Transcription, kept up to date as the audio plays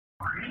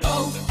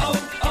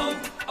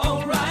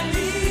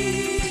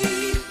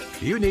O'Reilly.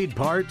 You need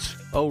parts?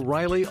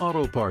 O'Reilly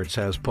Auto Parts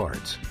has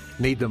parts.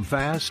 Need them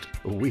fast?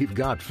 We've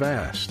got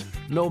fast.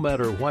 No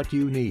matter what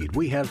you need,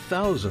 we have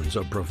thousands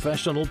of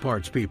professional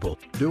parts people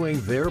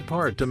doing their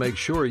part to make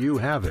sure you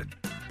have it.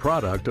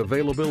 Product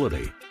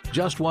availability.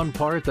 Just one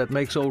part that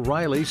makes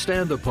O'Reilly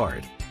stand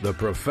apart. The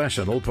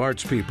professional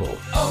parts people.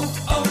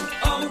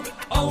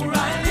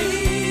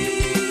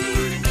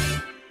 O'Reilly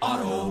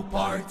Auto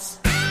Parts.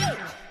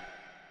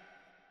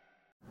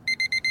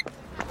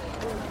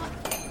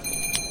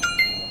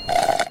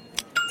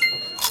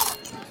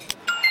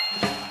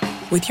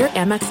 With your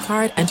Amex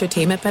card,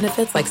 entertainment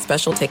benefits like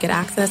special ticket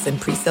access and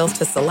pre-sales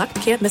to select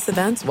can't-miss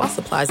events while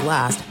supplies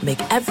last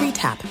make every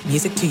tap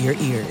music to your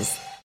ears.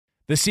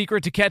 The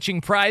secret to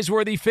catching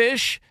prize-worthy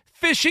fish?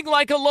 Fishing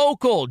like a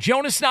local.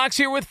 Jonas Knox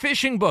here with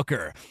Fishing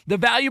Booker. The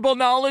valuable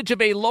knowledge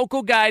of a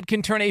local guide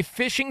can turn a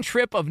fishing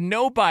trip of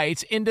no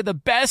bites into the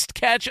best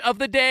catch of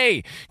the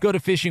day. Go to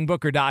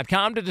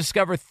fishingbooker.com to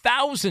discover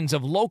thousands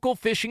of local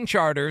fishing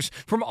charters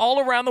from all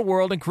around the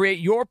world and create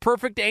your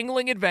perfect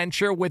angling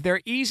adventure with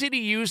their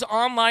easy-to-use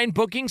online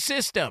booking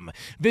system.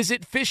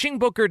 Visit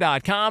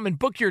fishingbooker.com and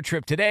book your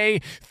trip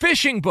today.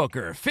 Fishing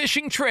Booker.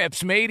 Fishing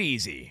trips made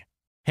easy.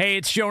 Hey,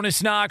 it's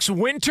Jonas Knox.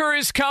 Winter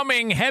is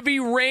coming. Heavy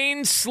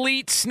rain,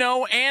 sleet,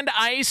 snow, and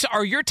ice.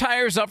 Are your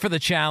tires up for the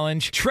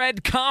challenge?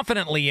 Tread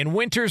confidently in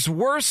winter's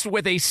worst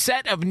with a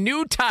set of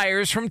new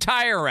tires from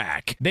Tire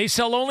Rack. They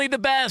sell only the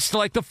best,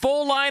 like the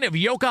full line of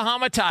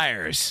Yokohama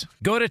tires.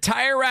 Go to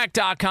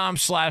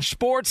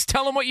TireRack.com/sports.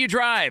 Tell them what you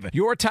drive.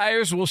 Your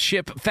tires will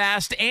ship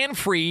fast and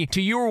free to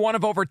you or one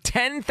of over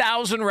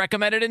 10,000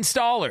 recommended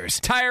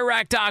installers.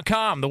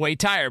 TireRack.com, the way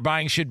tire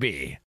buying should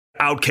be.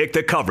 Outkick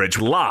the coverage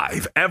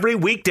live every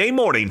weekday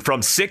morning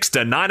from 6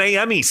 to 9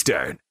 a.m.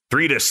 Eastern,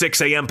 3 to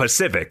 6 a.m.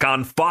 Pacific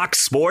on Fox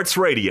Sports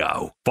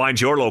Radio. Find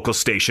your local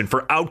station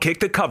for Outkick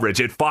the coverage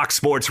at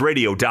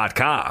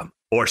foxsportsradio.com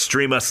or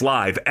stream us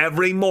live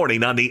every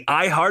morning on the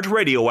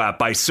iHeartRadio app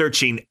by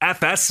searching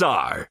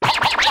FSR. Now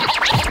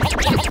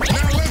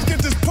let's get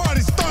this party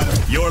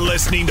started. You're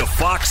listening to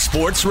Fox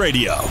Sports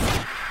Radio.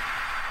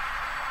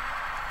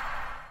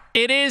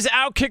 It is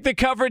Outkick the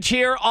coverage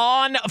here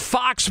on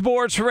Fox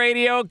Sports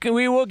Radio.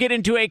 We will get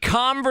into a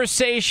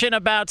conversation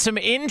about some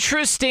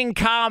interesting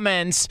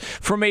comments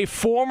from a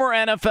former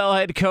NFL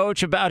head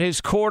coach about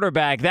his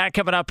quarterback. That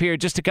coming up here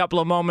just a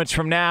couple of moments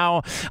from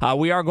now.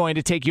 We are going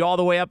to take you all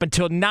the way up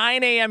until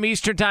 9 a.m.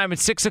 Eastern Time at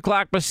 6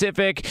 o'clock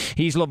Pacific.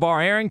 He's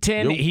LeVar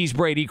Arrington. Yep. He's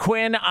Brady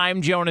Quinn.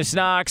 I'm Jonas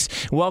Knox.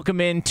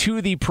 Welcome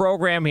into the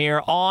program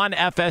here on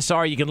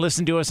FSR. You can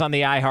listen to us on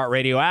the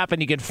iHeartRadio app,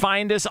 and you can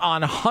find us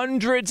on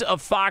hundreds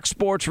of Fox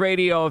Sports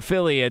Radio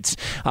affiliates.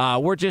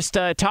 We're just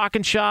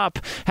talking shop,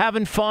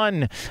 having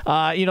fun.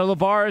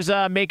 LeVar's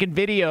making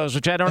videos,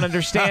 which I don't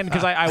understand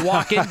because I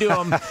walk into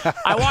him.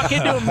 I walk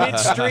into him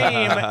midstream,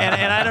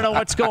 and I don't know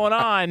what's going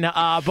on.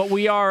 But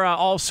we are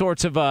all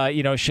sorts of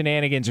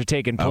shenanigans are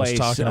taking place.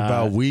 I was talking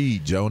about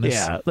weed, Jonas.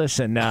 Yeah,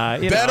 listen.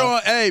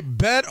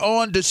 Bet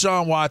on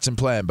Deshaun Watson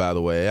playing. By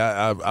the way,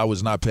 I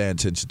was not paying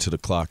attention to the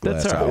clock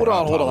last time. Hold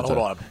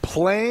on.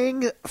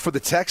 Playing for the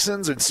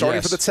Texans and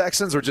starting for the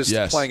Texans, or just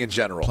playing in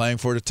general? Playing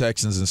for the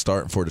Texans and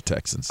starting for the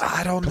Texans.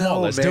 I don't know,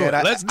 let's man. Do it.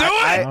 Let's do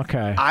it.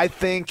 Okay. I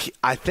think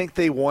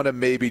they want to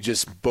maybe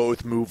just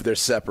both move their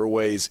separate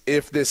ways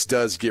if this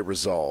does get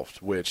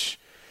resolved, which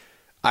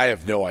I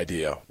have no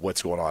idea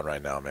what's going on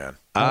right now, man.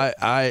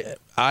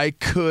 I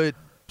could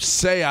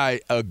say I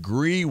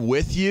agree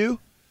with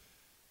you,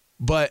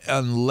 but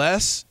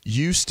unless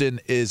Houston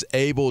is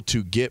able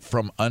to get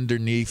from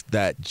underneath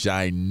that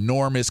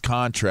ginormous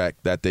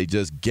contract that they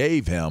just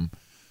gave him,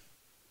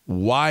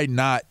 why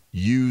not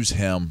use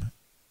him?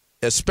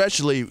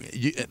 Especially,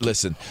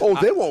 listen. Oh,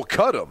 they won't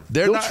cut him.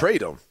 They'll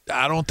trade him.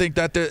 I don't think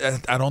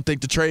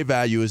the trade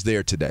value is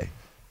there today.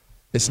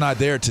 It's not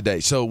there today.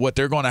 So what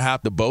they're going to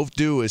have to both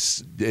do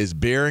is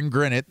bear and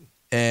grin it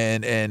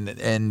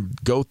and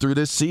go through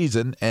this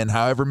season, and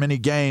however many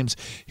games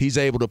he's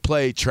able to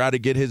play, try to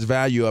get his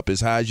value up as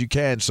high as you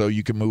can so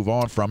you can move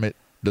on from it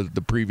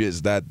the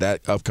previous that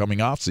upcoming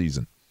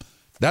offseason.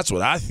 That's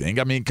what I think.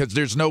 I mean, because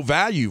there's no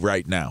value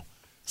right now.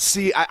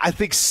 See, I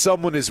think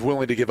someone is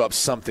willing to give up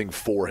something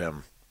for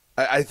him.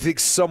 I think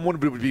someone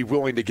would be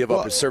willing to give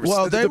up his services.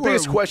 Well, the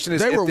biggest question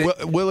is they were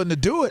willing to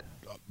do it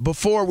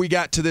before we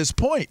got to this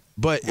point,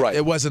 but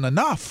it wasn't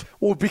enough.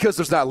 Well, because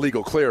there's not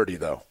legal clarity,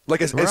 though.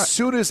 Like as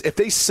soon as if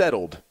they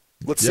settled,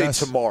 let's say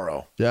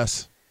tomorrow,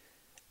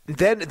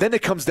 then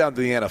it comes down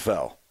to the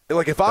NFL.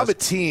 Like if I'm a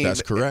team,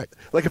 that's correct.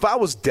 Like if I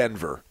was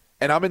Denver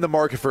and I'm in the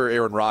market for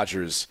Aaron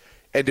Rodgers,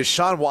 and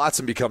Deshaun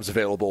Watson becomes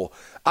available,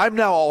 I'm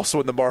now also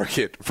in the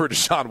market for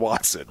Deshaun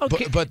Watson.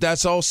 Okay. But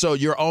that's also,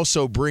 you're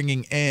also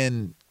bringing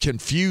in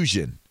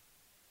confusion.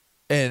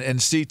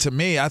 And see, to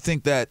me, I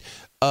think that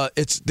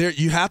it's there.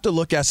 You have to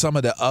look at some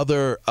of the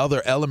other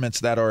elements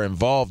that are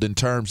involved in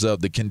terms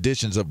of the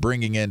conditions of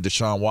bringing in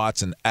Deshaun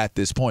Watson at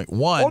this point.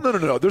 One,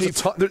 no. There's a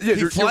ton.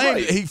 You're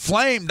right. He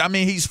flamed. I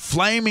mean, he's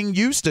flaming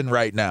Houston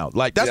right now.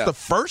 Like that's the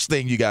first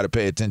thing you got to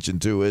pay attention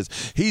to is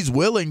he's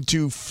willing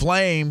to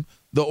flame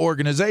the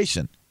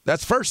organization.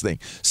 That's first thing.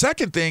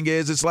 Second thing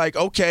is it's like,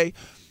 okay,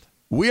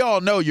 we all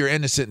know you're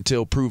innocent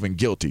until proven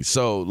guilty.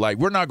 So, like,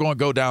 we're not going to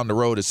go down the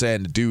road of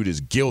saying the dude is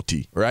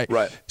guilty, right?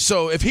 Right.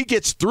 So if he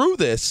gets through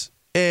this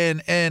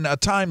in a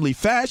timely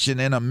fashion,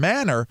 in a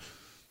manner,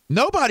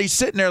 nobody's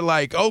sitting there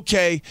like,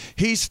 okay,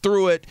 he's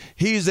through it.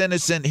 He's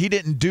innocent. He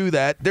didn't do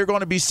that. They're going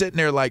to be sitting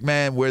there like,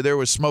 man, where there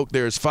was smoke,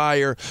 there's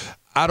fire.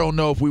 I don't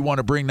know if we want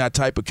to bring that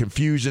type of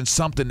confusion.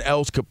 Something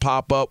else could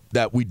pop up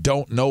that we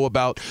don't know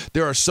about.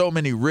 There are so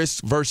many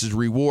risk versus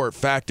reward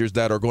factors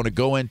that are going to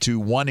go into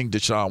wanting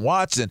Deshaun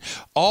Watson.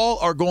 All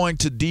are going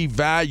to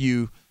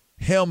devalue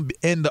him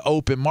in the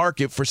open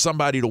market for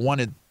somebody to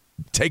want to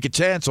take a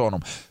chance on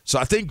him. So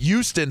I think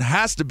Houston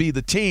has to be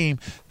the team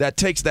that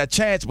takes that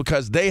chance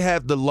because they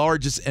have the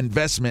largest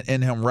investment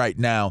in him right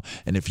now.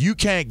 And if you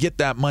can't get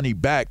that money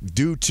back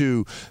due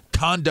to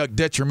conduct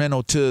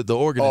detrimental to the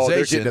organization. Oh,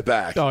 they're getting it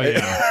back. Oh,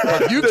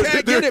 yeah. You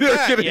can't get it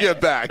back. They're getting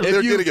it back.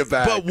 They're getting it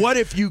back. But what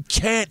if you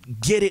can't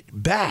get it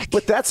back?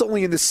 But that's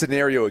only in the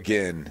scenario,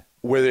 again,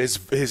 where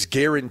his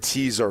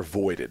guarantees are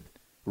voided,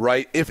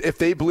 right? If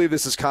they believe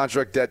this is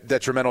contract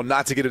detrimental,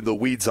 not to get into the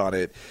weeds on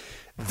it,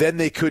 then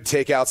they could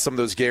take out some of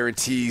those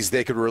guarantees.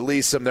 They could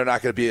release them. They're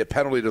not going to be a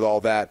penalty to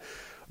all that.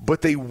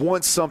 But they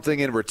want something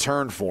in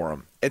return for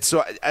him. And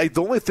so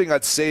the only thing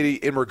I'd say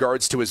in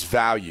regards to his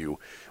value,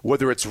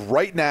 whether it's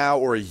right now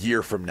or a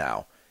year from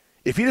now,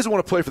 if he doesn't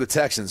want to play for the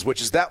Texans, which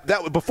is that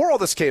before all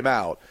this came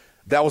out,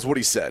 that was what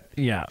he said.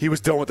 Yeah. He was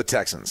done with the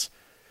Texans.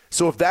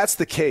 So if that's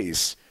the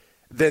case,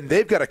 then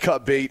they've got to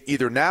cut bait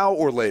either now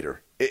or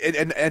later.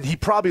 And he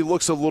probably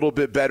looks a little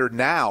bit better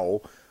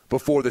now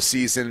before the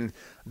season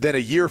than a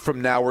year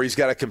from now where he's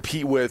got to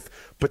compete with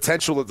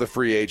potential of the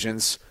free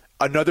agents,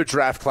 another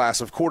draft class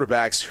of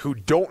quarterbacks who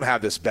don't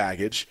have this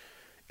baggage,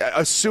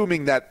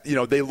 assuming that,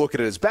 they look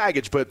at it as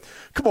baggage. But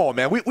come on,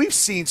 man, we've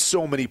seen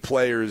so many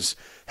players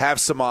have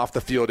some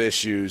off-the-field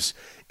issues,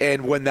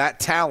 and when that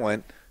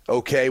talent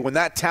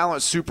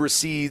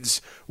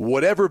supersedes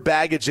whatever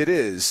baggage it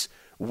is,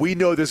 we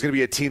know there's going to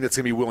be a team that's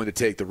going to be willing to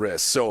take the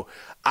risk. So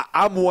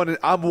I'm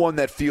one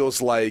that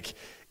feels like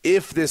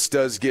if this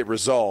does get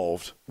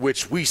resolved,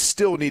 which we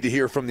still need to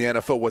hear from the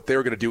NFL what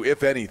they're going to do,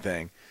 if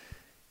anything,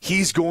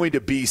 he's going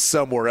to be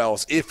somewhere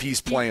else if he's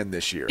playing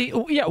this year.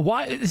 Yeah,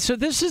 why? So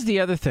this is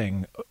the other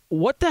thing.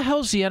 What the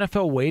hell's the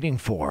NFL waiting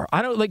for?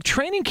 I don't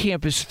training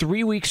camp is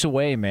 3 weeks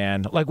away,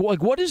 man. Like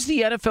what is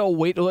the NFL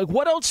wait? Like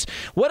what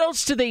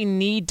else do they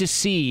need to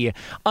see?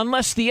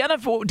 Unless the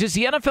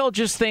NFL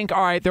just think,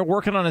 all right, they're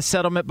working on a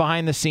settlement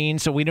behind the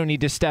scenes, so we don't need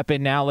to step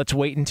in now. Let's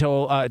wait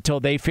until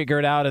they figure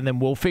it out, and then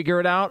we'll figure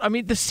it out. I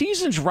mean, the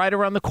season's right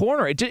around the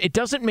corner. It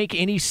doesn't make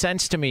any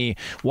sense to me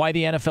why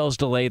the NFL's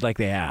delayed like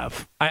they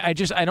have. I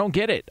don't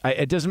get it.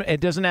 It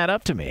doesn't add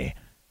up to me.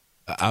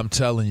 I'm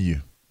telling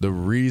you, the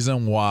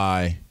reason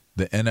why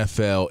the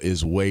NFL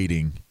is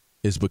waiting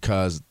is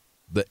because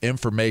the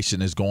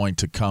information is going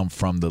to come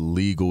from the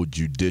legal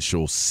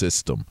judicial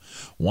system.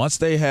 Once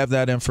they have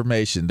that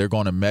information, they're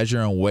going to measure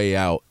and weigh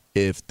out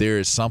if there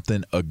is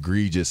something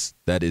egregious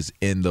that is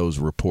in those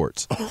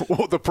reports.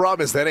 Well, the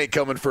problem is that ain't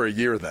coming for a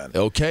year then.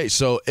 Okay,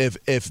 so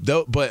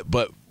but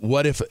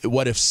what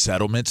if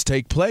settlements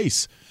take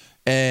place?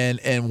 And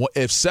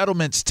if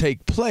settlements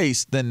take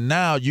place, then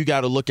now you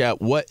got to look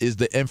at what is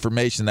the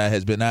information that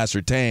has been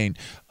ascertained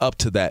up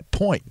to that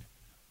point,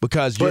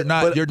 because you're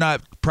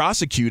not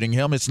prosecuting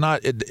him.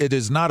 It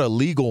is not a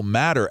legal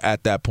matter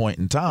at that point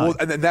in time. Well,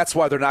 and then that's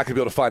why they're not going to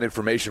be able to find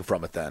information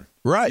from it then.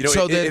 Right.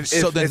 So then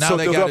now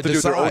they got to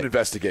do their own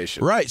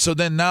investigation. Right. So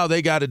then now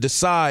they got to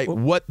decide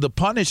what the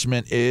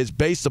punishment is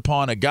based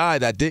upon a guy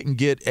that didn't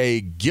get a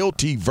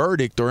guilty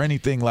verdict or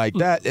anything like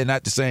that. And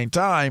at the same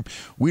time,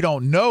 we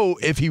don't know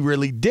if he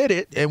really did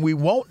it, and we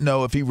won't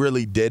know if he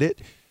really did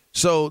it.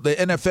 So the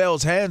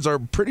NFL's hands are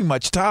pretty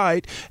much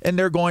tied, and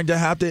they're going to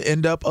have to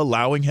end up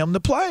allowing him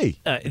to play.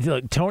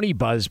 Look, Tony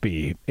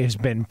Busby has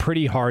been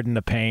pretty hard in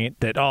the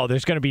paint that,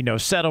 there's going to be no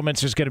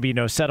settlements. There's going to be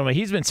no settlement.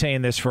 He's been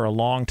saying this for a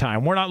long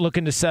time. We're not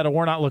looking to settle.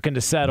 We're not looking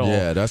to settle.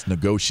 Yeah, that's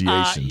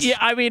negotiations. Yeah,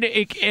 I mean,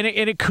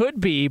 it could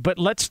be, but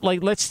let's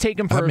take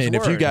him for his word.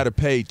 If you got to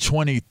pay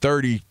 20,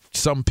 30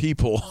 some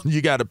people,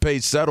 you got to pay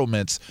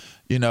settlements.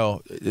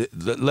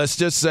 Let's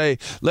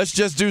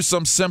just do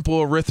some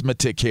simple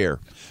arithmetic here.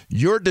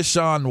 You're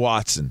Deshaun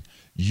Watson.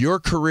 Your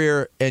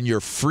career and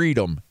your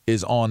freedom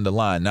is on the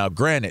line. Now,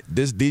 granted,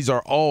 these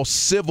are all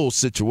civil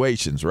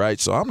situations, right?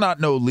 So I'm not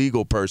no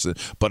legal person,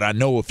 but I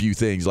know a few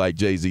things, like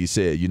Jay-Z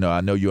said.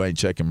 I know you ain't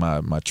checking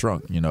my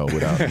trunk,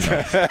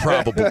 without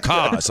probable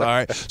cause, all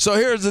right? So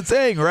here's the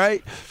thing,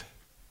 right?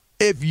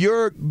 If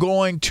you're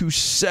going to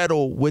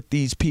settle with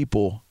these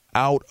people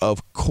out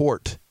of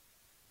court,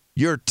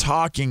 you're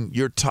talking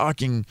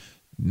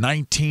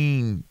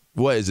 19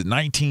 what is it,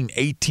 19,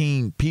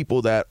 18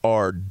 people that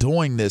are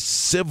doing this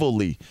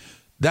civilly.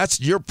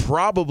 You're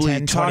probably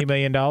 $20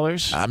 million.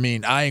 I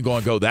mean, I ain't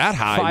going to go that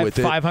high with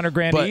it.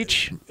 $500,000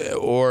 each?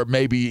 Or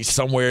maybe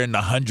somewhere in the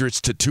hundreds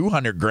to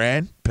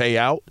 $200,000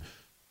 payout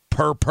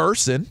per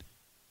person.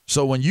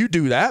 So when you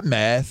do that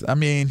math, I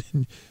mean,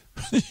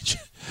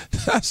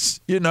 that's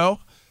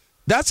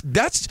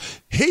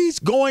he's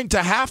going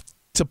to have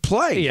to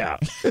play. Yeah.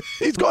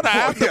 He's going to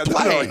have to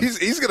play. No,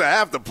 he's going to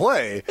have to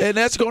play. And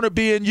that's going to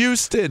be in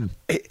Houston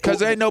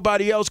because ain't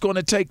nobody else going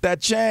to take that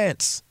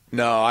chance.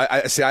 No,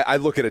 I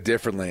look at it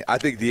differently. I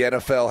think the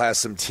NFL has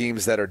some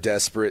teams that are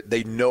desperate.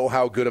 They know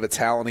how good of a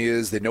talent he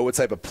is. They know what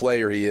type of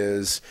player he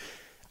is.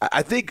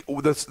 I think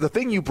the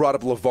thing you brought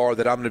up, LeVar,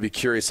 that I'm going to be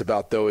curious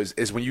about, though,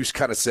 is when you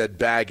kind of said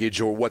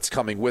baggage or what's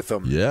coming with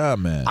him. Yeah,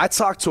 man. I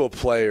talked to a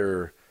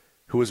player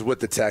who was with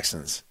the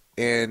Texans,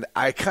 and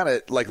I kind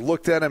of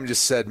looked at him and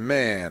just said,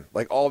 man,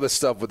 all this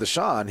stuff with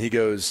Deshaun, he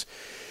goes,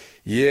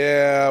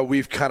 yeah,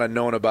 we've kind of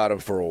known about him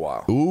for a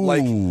while. Ooh.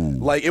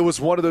 Like it was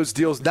one of those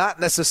deals, not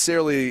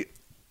necessarily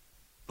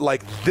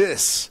like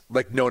this,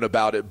 known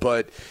about it,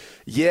 but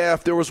yeah,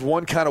 if there was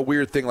one kind of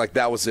weird thing,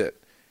 that was it.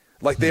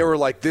 They were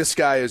like, this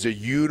guy is a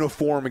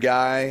uniform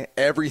guy.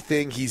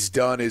 Everything he's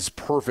done is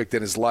perfect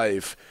in his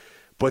life.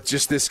 But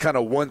just this kind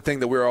of one thing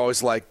that we were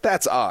always like,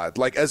 that's odd,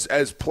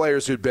 as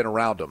players who'd been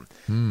around him.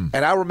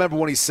 And I remember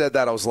when he said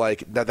that, I was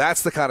like, now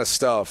that's the kind of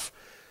stuff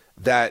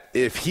that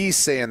if he's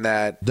saying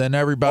that, then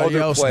everybody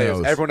else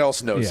knows. Everyone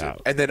else knows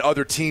it. And then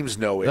other teams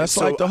know it. That's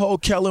like the whole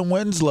Kellen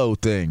Winslow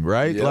thing,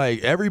 right? Yep.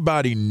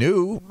 Everybody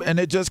knew, and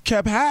it just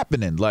kept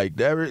happening.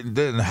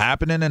 Then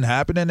happening,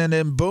 and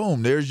then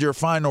boom, there's your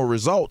final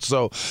result.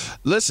 So,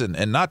 listen,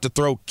 and not to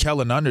throw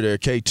Kellen under there,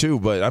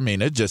 K2, but, I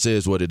mean, it just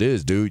is what it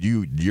is, dude.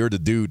 You're the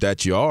dude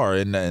that you are,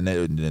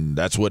 and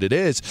that's what it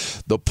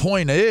is. The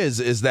point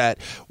is that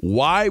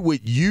why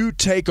would you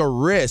take a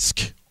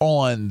risk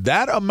on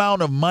that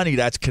amount of money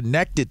that's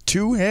connected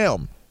to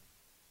him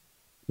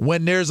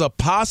when there's a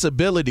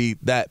possibility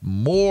that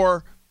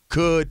more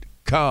could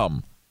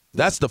come?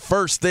 That's the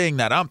first thing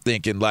that I'm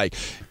thinking.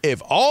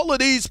 If all of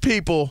these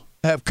people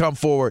have come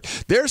forward,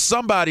 there's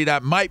somebody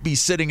that might be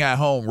sitting at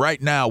home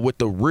right now with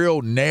the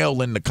real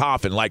nail in the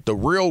coffin, the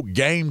real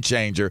game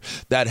changer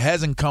that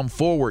hasn't come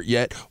forward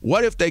yet.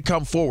 What if they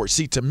come forward?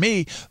 See, to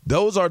me,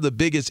 those are the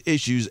biggest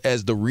issues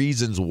as the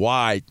reasons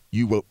why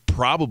you will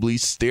probably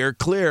steer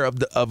clear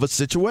of a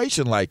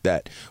situation like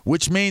that,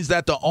 which means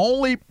that the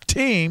only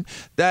team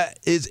that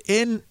is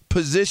in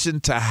position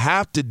to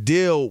have to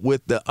deal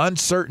with the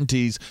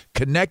uncertainties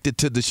connected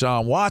to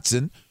Deshaun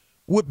Watson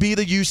would be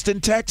the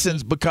Houston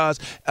Texans, because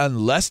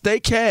unless they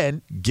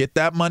can get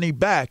that money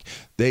back,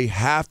 they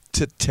have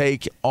to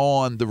take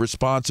on the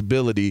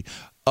responsibility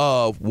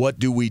of what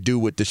do we do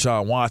with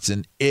Deshaun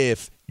Watson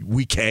if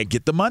we can't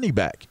get the money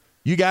back.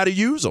 You got to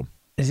use them.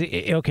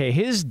 Okay,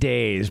 his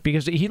days,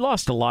 because he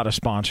lost a lot of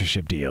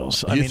sponsorship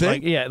deals. You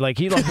think?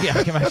 He lost.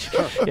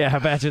 Yeah,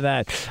 imagine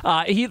that.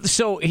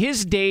 So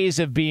his days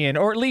of being,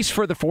 or at least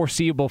for the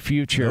foreseeable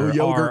future, no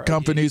yogurt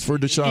companies for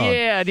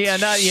Deshaun.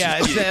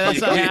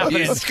 That's not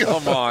happening.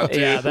 Come on, dude.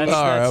 Yeah,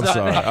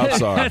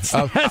 I'm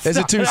sorry. Is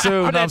it too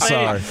soon? I'm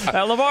sorry.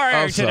 LeVar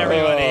Arrington,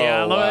 everybody.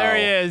 There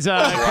he is.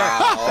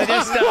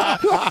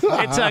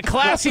 It's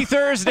Classy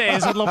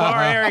Thursdays with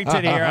LeVar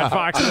Arrington here on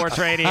Fox Sports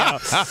Radio.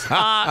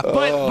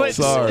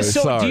 Sorry.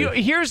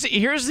 Here's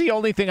the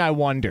only thing I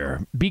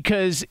wonder,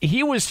 because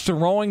he was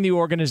throwing the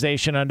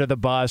organization under the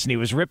bus and he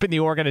was ripping the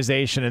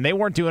organization and they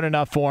weren't doing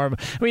enough for him.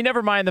 I mean,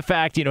 never mind the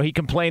fact, he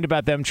complained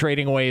about them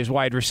trading away his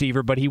wide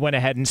receiver, but he went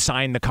ahead and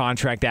signed the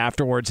contract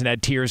afterwards and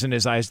had tears in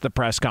his eyes at the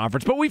press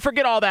conference. But we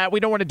forget all that. We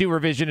don't want to do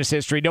revisionist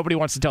history. Nobody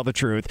wants to tell the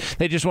truth.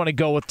 They just want to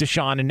go with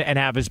Deshaun and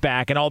have his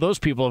back. And all those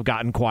people have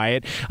gotten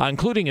quiet,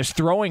 including his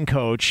throwing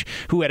coach,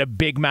 who had a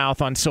big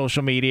mouth on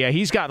social media.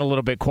 He's gotten a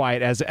little bit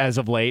quiet as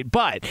of late.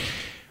 But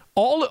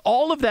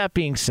all of that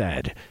being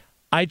said,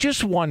 I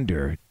just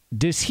wonder,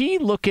 does he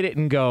look at it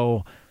and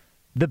go,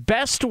 the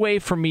best way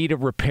for me to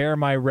repair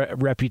my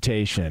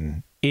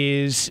reputation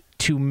is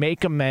to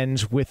make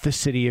amends with the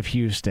city of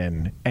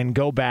Houston and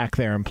go back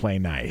there and play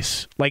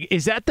nice?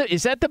 Is that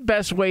the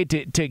best way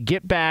to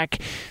get back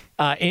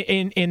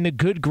in the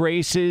good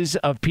graces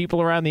of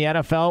people around the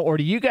NFL? Or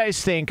do you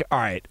guys think, all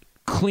right,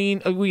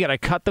 we got to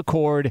cut the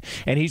cord,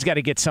 and he's got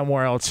to get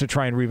somewhere else to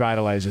try and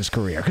revitalize his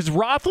career? Because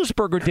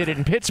Roethlisberger did it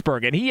in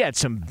Pittsburgh, and he had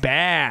some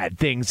bad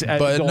things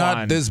but go not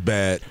on. This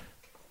bad.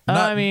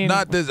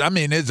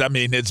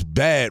 It's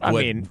bad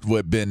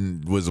what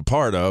Ben was a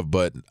part of,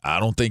 but I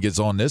don't think it's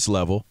on this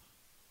level.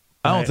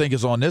 I don't think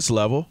it's on this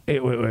level.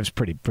 It was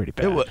pretty bad.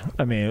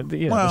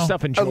 The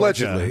stuff in Georgia.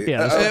 Allegedly.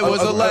 It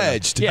was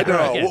alleged. Yeah, no,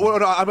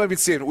 I'm not even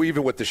saying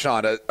even with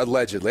Deshaun,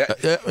 allegedly.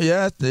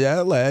 Yeah,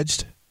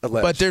 alleged.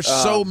 But there's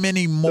so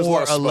many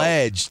more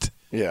alleged.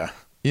 Yeah.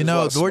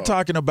 We're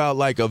talking about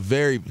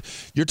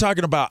you're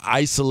talking about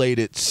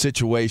isolated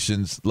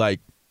situations,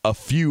 like a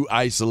few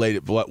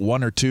isolated,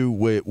 one or two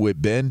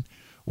with Ben,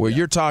 where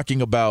you're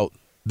talking about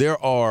there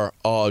are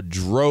a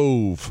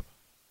drove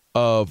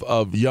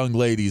of young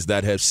ladies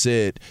that have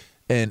said,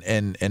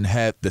 and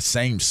had the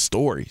same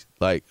story.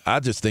 Like, I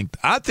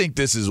think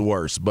this is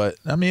worse, but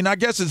I mean, I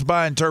guess it's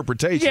by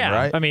interpretation,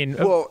 right? I mean,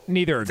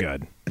 neither are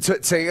good.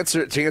 To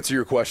answer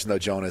your question though,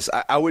 Jonas,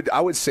 I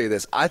would say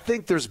this. I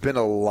think there's been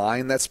a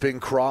line that's been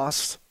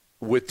crossed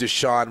with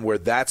Deshaun where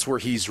that's where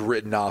he's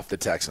written off the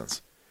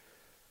Texans.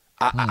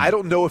 I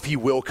don't know if he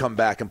will come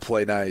back and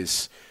play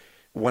nice.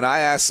 When I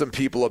asked some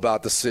people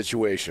about the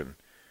situation,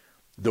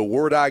 the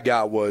word I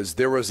got was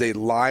there was a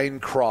line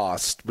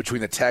crossed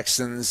between the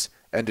Texans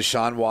and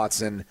Deshaun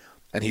Watson,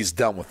 and he's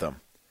done with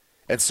them.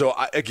 And so,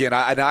 I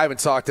haven't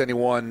talked to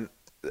anyone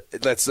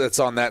that's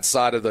on that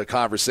side of the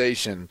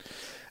conversation.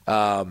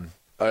 I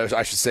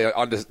should say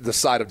on the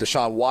side of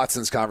Deshaun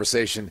Watson's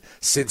conversation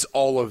since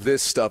all of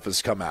this stuff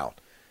has come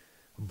out.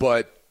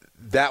 But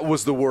that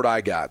was the word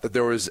I got, that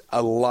there was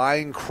a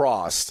line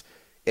crossed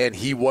and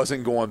he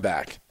wasn't going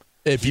back.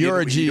 If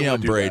you're a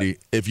GM, Brady,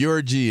 if you're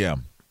a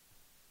GM,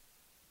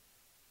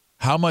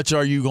 how much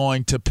are you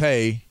going to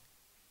pay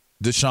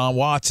Deshaun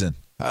Watson?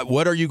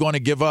 What are you going to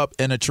give up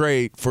in a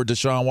trade for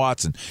Deshaun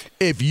Watson?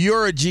 If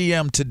you're a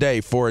GM today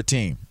for a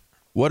team,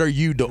 what are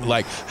you doing?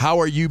 Like, how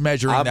are you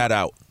measuring that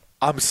out?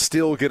 I'm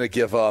still going to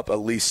give up at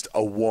least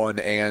a 1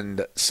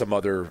 and some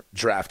other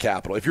draft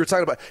capital. If you're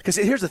talking about – because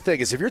here's the thing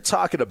is if you're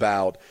talking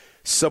about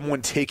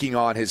someone taking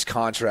on his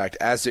contract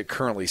as it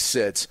currently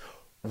sits,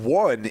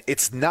 one,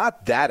 it's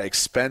not that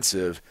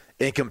expensive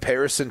in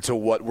comparison to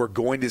what we're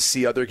going to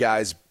see other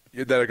guys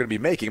that are going to be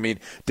making. I mean,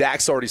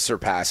 Dak's already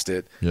surpassed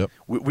it. Yep.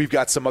 We've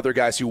got some other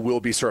guys who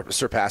will be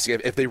surpassing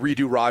it. If they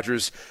redo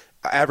Rodgers'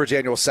 average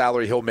annual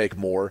salary, he'll make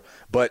more.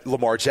 But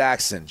Lamar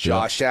Jackson,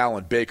 Josh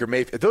Allen, Baker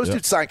Mayfield, if those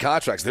dudes sign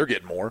contracts, they're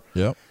getting more.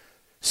 Yep.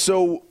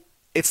 So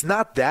it's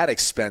not that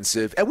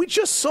expensive. And we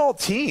just saw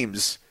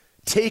teams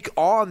take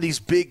on these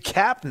big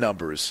cap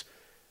numbers.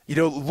 You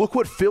know, look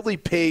what Philly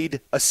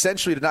paid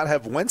essentially to not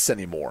have Wentz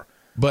anymore.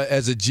 But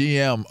as a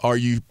GM, are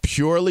you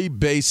purely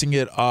basing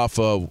it off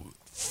of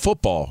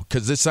football?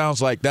 Because it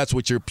sounds like that's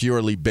what you're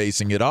purely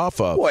basing it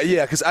off of. Well,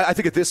 yeah, because I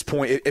think at this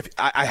point, if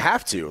I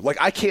have to. Like,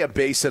 I can't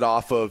base it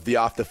off of the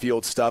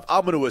off-the-field stuff.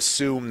 I'm going to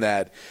assume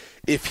that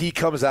if he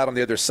comes out on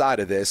the other side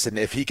of this and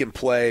if he can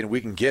play and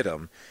we can get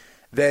him,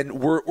 then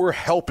we're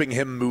helping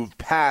him move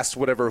past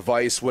whatever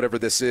vice, whatever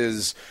this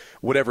is,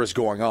 whatever is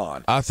going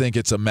on. I think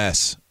it's a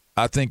mess.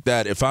 I think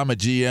that if I'm a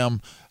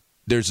GM,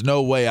 there's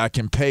no way I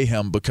can pay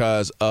him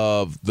because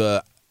of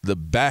the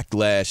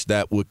backlash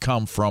that would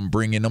come from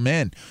bringing him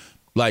in.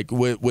 Like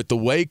with the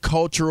way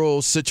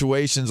cultural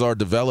situations are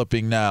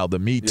developing now, the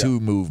Me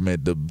Too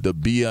movement, the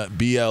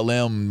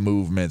BLM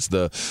movements,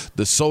 the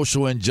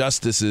social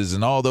injustices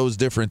and all those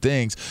different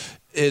things,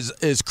 is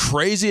as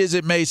crazy as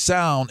it may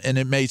sound and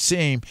it may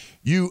seem,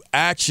 you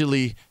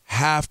actually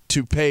have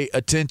to pay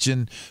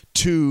attention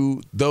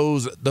to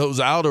those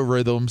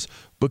algorithms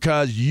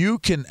because you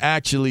can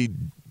actually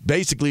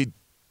basically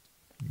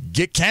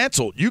get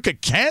canceled. You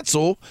could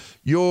cancel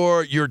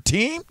your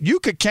team. You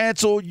could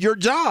cancel your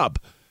job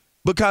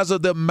because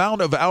of the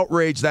amount of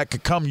outrage that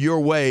could come your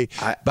way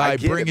by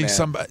bringing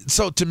somebody.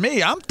 So to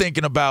me, I'm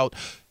thinking about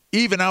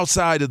even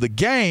outside of the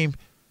game,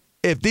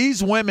 if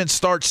these women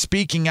start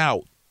speaking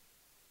out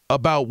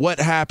about what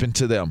happened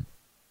to them,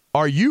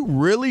 are you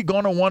really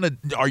going to want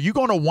to? Are you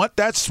going to want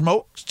that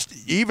smoke?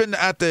 Even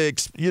at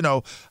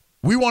the,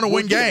 we want to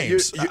win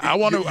games. I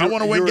want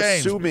to win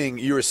games.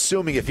 You're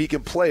assuming if he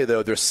can play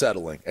though, they're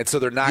settling, and so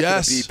they're not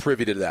going to be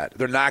privy to that.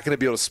 They're not going to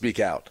be able to speak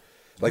out.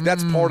 Like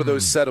that's part of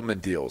those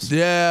settlement deals.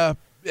 Yeah.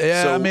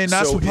 So, I mean,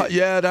 that's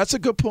a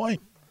good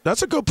point.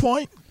 That's a good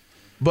point.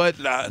 But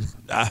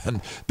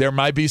there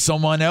might be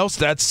someone else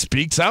that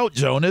speaks out,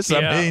 Jonas. Yeah.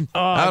 I mean,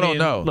 I don't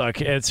know. Look,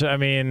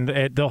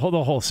 the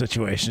whole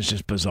situation is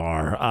just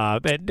bizarre.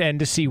 And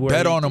to see where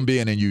bet on him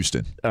being in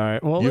Houston. All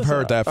right, well, you've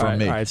heard that from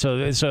me. All right, so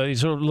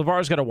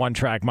LeVar's got a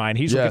one-track mind.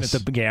 He's looking at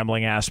the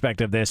gambling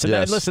aspect of this. And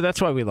listen, that's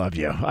why we love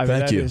you.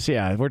 Thank you.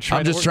 We're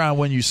trying. I'm just trying to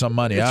win you some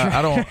money.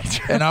 I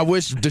don't, and I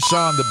wish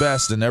Deshaun the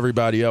best and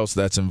everybody else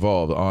that's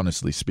involved.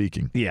 Honestly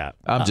speaking,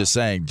 I'm just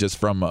saying, just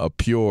from a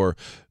pure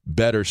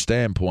better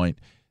standpoint,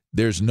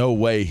 there's no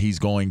way he's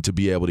going to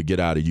be able to get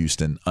out of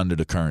Houston under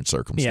the current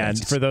circumstances. Yeah,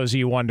 and for those of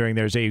you wondering,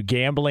 there's a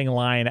gambling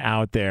line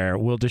out there.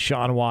 Will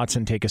Deshaun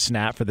Watson take a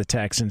snap for the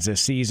Texans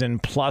this season?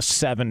 Plus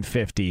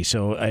 750.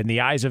 So in the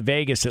eyes of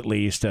Vegas, at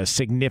least, a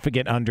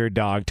significant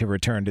underdog to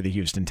return to the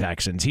Houston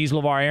Texans. He's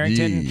LeVar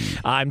Arrington.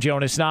 I'm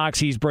Jonas Knox.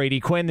 He's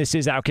Brady Quinn. This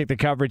is Outkick the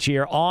Coverage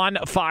here on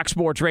Fox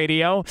Sports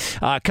Radio.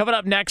 Coming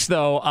up next,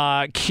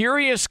 though,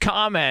 curious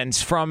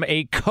comments from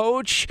a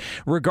coach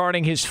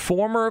regarding his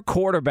former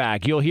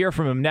quarterback. You'll hear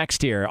from him next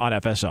here on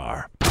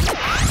FSR.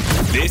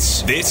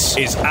 This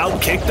is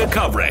Outkick the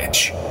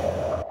Coverage.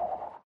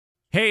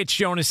 Hey, it's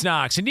Jonas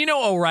Knox, and you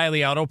know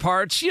O'Reilly Auto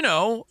Parts. You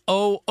know,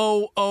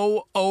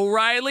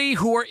 O'Reilly,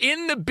 who are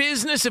in the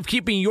business of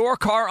keeping your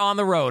car on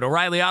the road.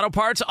 O'Reilly Auto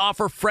Parts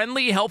offer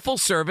friendly, helpful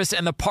service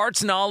and the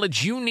parts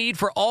knowledge you need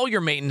for all your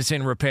maintenance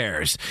and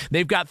repairs.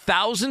 They've got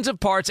thousands of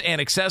parts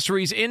and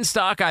accessories in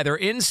stock, either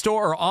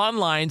in-store or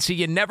online, so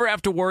you never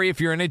have to worry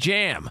if you're in a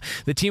jam.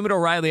 The team at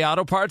O'Reilly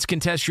Auto Parts can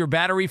test your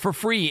battery for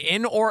free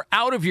in or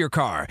out of your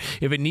car.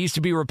 If it needs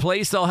to be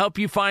replaced, they'll help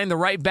you find the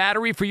right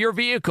battery for your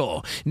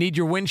vehicle. Need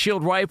your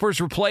windshield wipers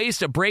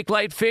replaced, a brake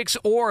light fix,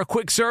 or a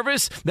quick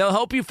service? They'll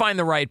help you find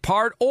the right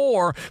part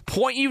or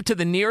point you to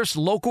the nearest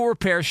local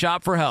repair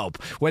shop for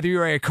help. Whether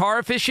you're a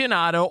car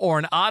aficionado or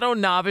an auto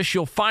novice,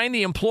 you'll find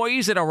the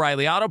employees at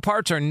O'Reilly Auto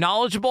Parts are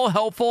knowledgeable,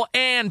 helpful,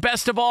 and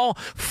best of all,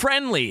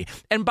 friendly.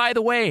 And by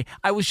the way,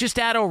 I was just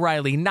at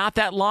O'Reilly not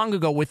that long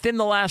ago, within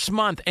the last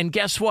month, and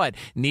guess what?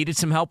 Needed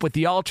some help with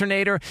the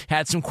alternator,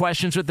 had some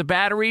questions with the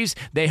batteries.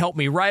 They helped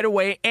me right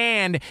away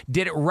and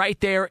did it right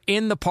there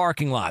in the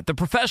parking lot. The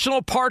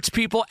professional parts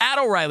people at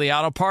O'Reilly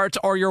Auto Parts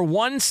are your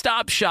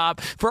one-stop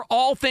shop for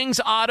all things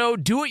auto,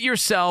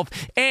 do-it-yourself,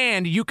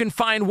 and you can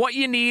find what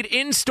you need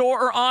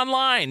in-store or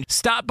online.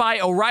 Stop by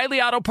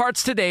O'Reilly Auto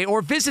Parts today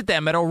or visit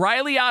them at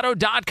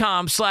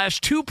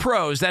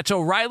O'ReillyAuto.com/2pros. That's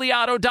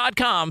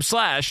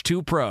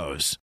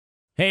O'ReillyAuto.com/2pros.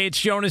 Hey,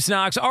 it's Jonas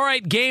Knox. All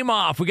right, game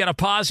off. We got to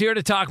pause here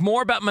to talk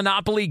more about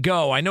Monopoly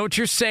Go. I know what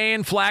you're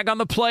saying, flag on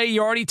the play.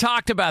 You already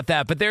talked about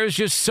that, but there's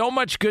just so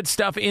much good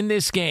stuff in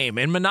this game.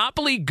 In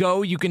Monopoly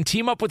Go, you can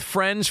team up with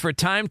friends for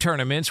time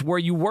tournaments where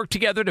you work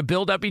together to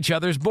build up each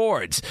other's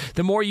boards.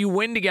 The more you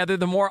win together,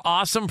 the more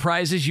awesome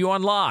prizes you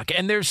unlock.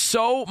 And there's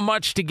so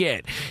much to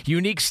get.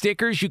 Unique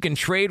stickers you can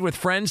trade with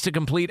friends to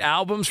complete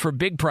albums for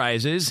big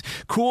prizes.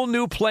 Cool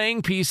new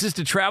playing pieces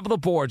to travel the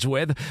boards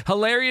with.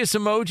 Hilarious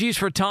emojis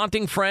for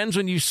taunting friends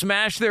when you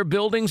smash their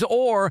buildings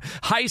or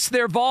heist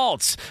their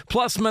vaults.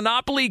 Plus,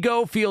 Monopoly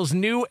Go feels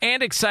new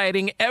and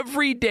exciting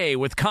every day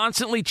with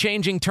constantly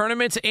changing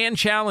tournaments and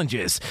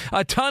challenges.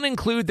 A ton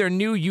include their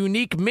new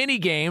unique mini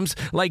games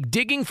like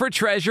digging for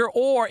treasure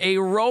or a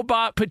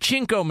robot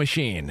pachinko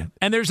machine.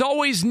 And there's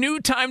always new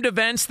timed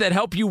events that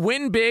help you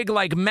win big,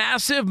 like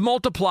massive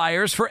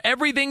multipliers for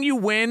everything you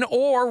win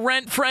or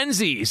rent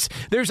frenzies.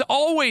 There's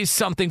always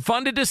something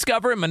fun to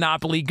discover in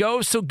Monopoly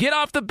Go, so get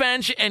off the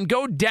bench and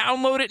go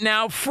download it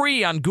now free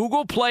on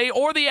Google Play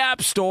or the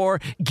App Store.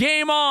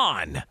 Game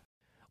on!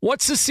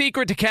 What's the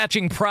secret to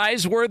catching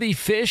prize-worthy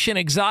fish in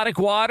exotic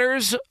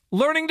waters?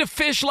 Learning to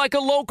fish like a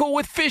local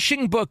with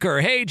Fishing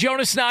Booker. Hey,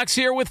 Jonas Knox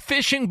here with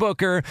Fishing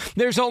Booker.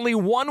 There's only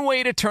one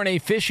way to turn a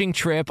fishing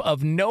trip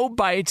of no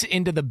bites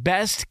into the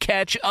best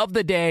catch of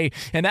the day,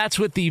 and that's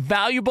with the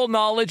valuable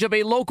knowledge of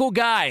a local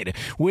guide.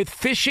 With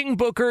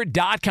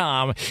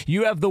FishingBooker.com,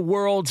 you have the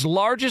world's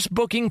largest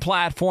booking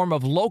platform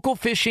of local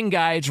fishing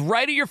guides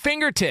right at your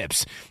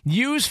fingertips.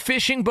 Use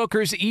Fishing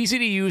Booker's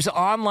easy-to-use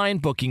online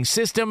booking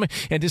system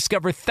and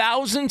discover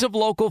thousands of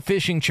local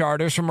fishing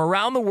charters from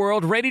around the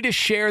world ready to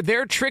share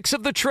their tricks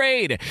of the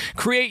trade.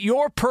 Create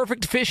your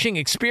perfect fishing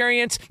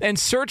experience and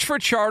search for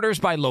charters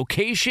by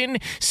location,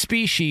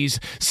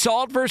 species,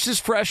 salt versus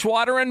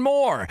freshwater, and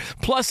more.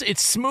 Plus,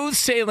 it's smooth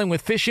sailing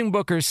with Fishing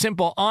Booker's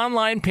simple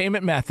online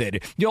payment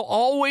method. You'll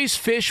always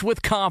fish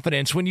with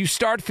confidence when you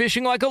start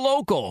fishing like a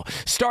local.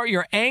 Start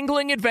your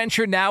angling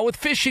adventure now with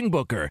Fishing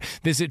Booker.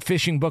 Visit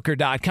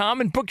FishingBooker.com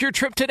and book your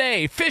trip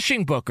today.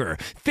 Fishing Booker.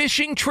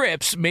 Fishing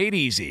trips made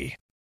easy.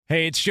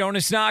 Hey, it's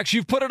Jonas Knox.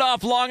 You've put it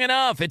off long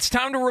enough. It's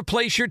time to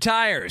replace your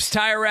tires.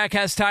 Tire Rack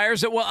has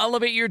tires that will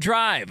elevate your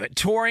drive.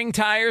 Touring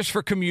tires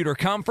for commuter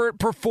comfort,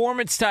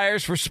 performance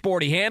tires for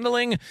sporty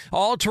handling,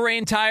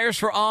 all-terrain tires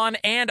for on-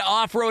 and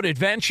off-road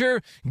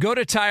adventure. Go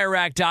to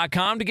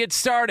TireRack.com to get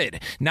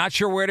started. Not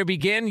sure where to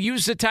begin?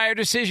 Use the Tire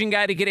Decision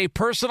Guide to get a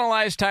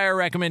personalized tire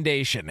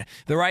recommendation.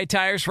 The right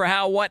tires for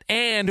how, what,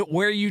 and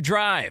where you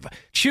drive.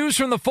 Choose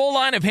from the full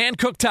line of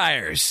hand-cooked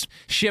tires.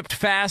 Shipped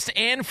fast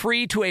and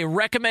free to a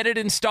recommended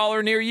installer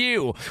near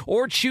you,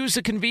 or choose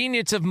the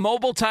convenience of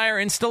mobile tire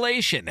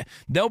installation.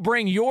 They'll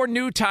bring your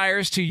new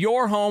tires to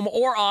your home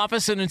or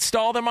office and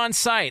install them on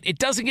site. It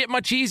doesn't get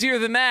much easier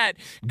than that.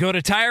 Go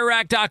to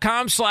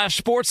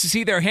TireRack.com/sports to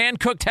see their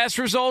hand-cooked test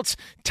results,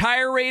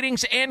 tire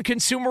ratings, and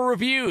consumer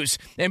reviews.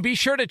 And be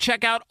sure to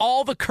check out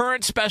all the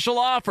current special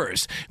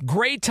offers.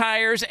 Great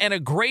tires and a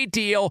great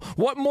deal.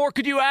 What more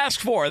could you ask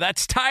for?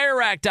 That's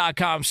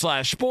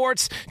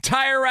TireRack.com/sports.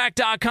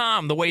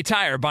 TireRack.com, the way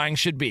tire buying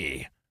should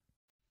be.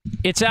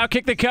 It's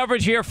Outkick the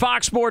Coverage here,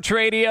 Fox Sports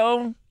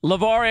Radio.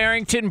 LeVar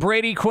Arrington,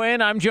 Brady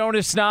Quinn. I'm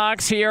Jonas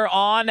Knox here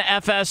on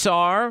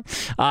FSR.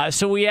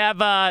 So we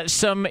have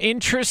some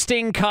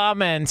interesting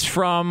comments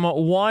from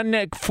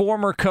one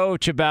former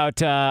coach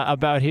about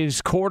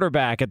his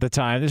quarterback at the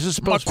time. This is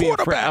supposed to be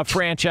a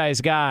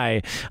franchise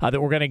guy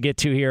that we're going to get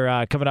to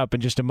here coming up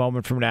in just a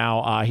moment from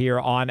now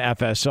here on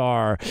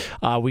FSR.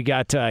 We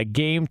got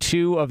Game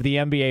 2 of the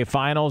NBA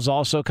Finals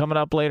also coming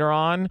up later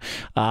on.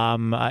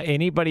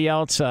 Anybody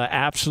else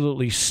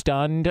absolutely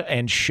stunned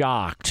and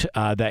shocked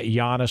that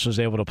Giannis Giannis was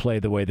able to play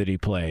the way that he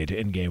played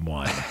in Game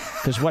 1.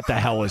 Because what the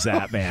hell was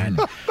that, man?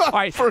 All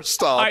right,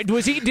 first off, all right,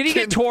 did he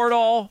get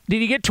Toradol?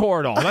 Did he get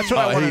Toradol? That's what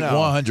I want to know.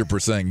 He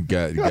 100%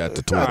 got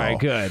the Toradol. All right,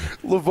 good.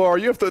 LeVar,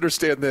 you have to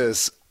understand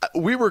this.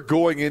 We were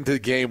going into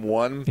Game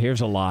 1.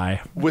 Here's a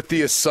lie. With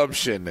the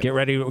assumption that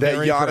Giannis for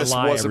a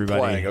lie, wasn't everybody.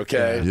 playing.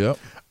 Okay. Yep.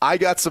 I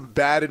got some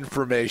bad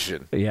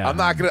information. Yeah. I'm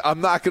not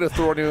gonna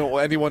throw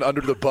anyone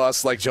under the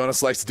bus like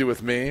Jonas likes to do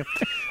with me.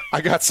 I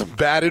got some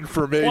bad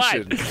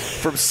information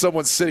from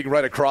someone sitting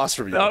right across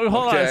from you. Oh,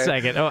 hold on a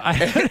second.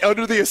 And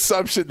under the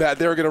assumption that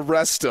they were going to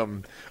rest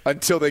him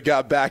until they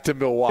got back to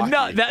Milwaukee.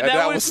 No,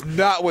 that was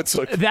not what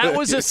took place. That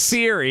was a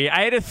theory.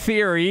 I had a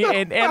theory,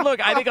 and look,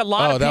 I think a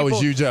lot of people. Oh, that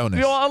was you,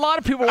 Jonas. A lot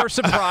of people were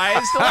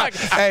surprised. Look,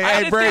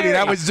 hey, Brady,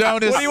 that was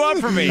Jonas. What do you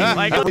want from me?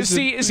 Like,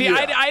 see,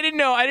 I didn't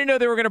know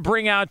they were going to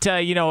bring out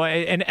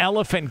an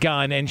elephant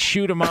gun and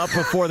shoot him up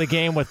before the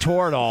game with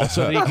Toradol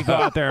so that he could go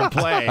out there and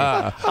play.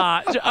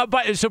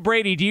 So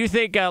Brady, do you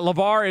think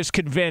LeVar is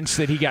convinced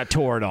that he got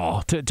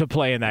Toradol to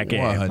play in that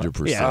game?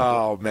 100%. Yeah.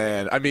 Oh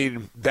man, I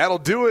mean that'll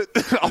do it.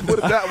 I'll put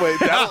it that way.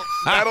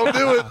 That'll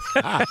do it.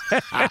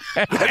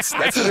 That's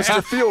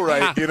Mr. Feel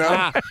Right, you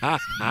know.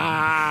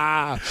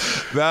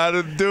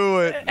 That'll do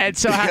it. And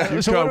so,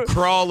 you come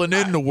crawling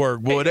into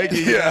work, boy. They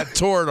get that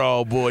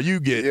Toradol, boy. You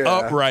get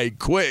upright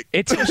quick.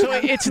 It's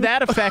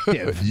that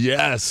effective.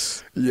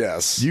 Yes.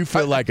 You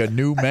feel like a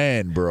new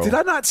man, bro. Did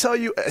I not tell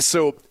you?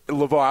 So,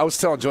 LeVar, I was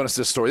telling Jonas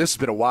this story. This has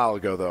been a while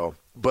ago, though.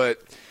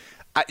 But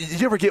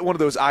you ever get one of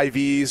those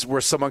IVs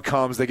where someone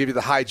comes, they give you the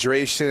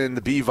hydration,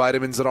 the B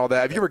vitamins, and all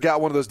that? Have you ever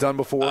got one of those done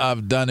before?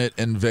 I've done it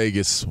in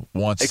Vegas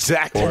once.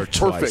 Exactly. Or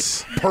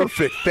twice.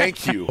 Perfect.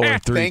 Thank you. Or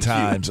three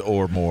times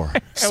or more.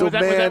 So, was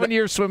that when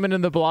you were swimming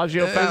in the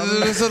Bellagio fountain?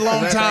 This was a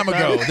long time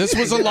ago. This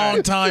was a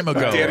long time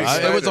ago.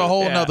 It was a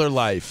whole nother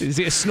life. He's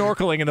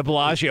snorkeling in the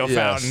Bellagio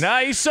fountain. Nah,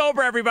 he's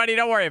sober, everybody.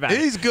 Don't worry about it.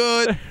 He's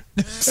good.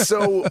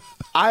 So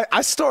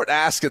I start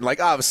asking,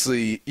 like,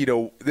 obviously,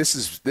 this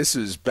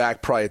is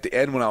back probably at the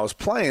end when I was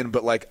playing,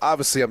 but like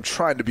obviously I'm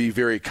trying to be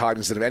very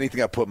cognizant of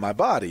anything I put in my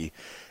body.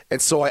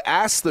 And so I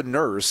asked the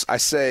nurse, I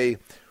say,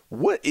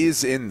 what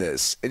is in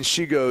this? And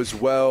she goes,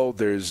 well,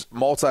 there's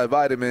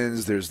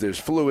multivitamins, there's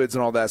fluids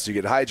and all that, so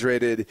you get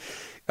hydrated,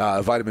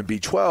 vitamin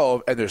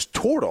B12, and there's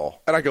Toradol.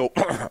 And I go,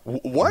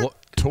 what?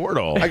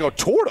 Toradol? I go,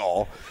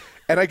 Toradol?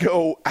 And I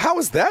go, how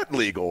is that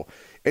legal?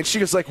 And she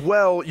goes like,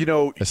 well,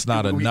 it's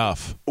not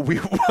enough.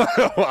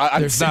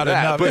 There's not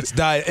enough. But,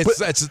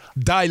 it's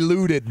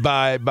diluted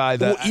by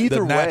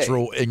the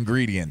natural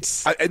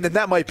ingredients. And then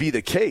that might be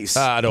the case.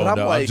 I don't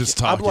know. I'm just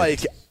talking. I'm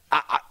like,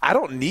 I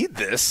don't need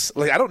this.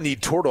 Like, I don't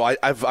need Toradol.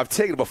 I've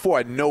taken it before.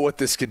 I know what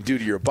this can do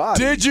to your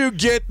body. Did you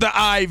get the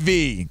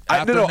IV?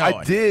 No,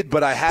 I did,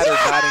 but I had her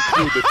not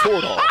include the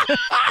Toradol.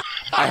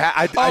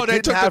 They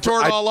took the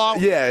Toradol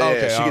off? Yeah,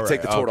 okay, she could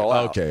take the Toradol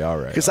out. Okay, all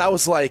right. Because I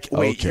was like,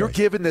 wait, you're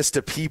giving this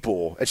to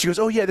people. And she goes,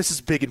 oh, yeah, this is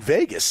big in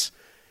Vegas.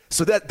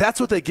 So that's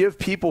what they give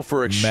people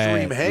for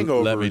extreme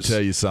hangovers. Let me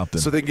tell you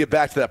something. So they can get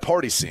back to that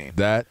party scene.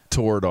 That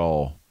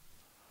Toradol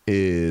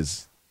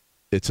it's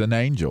an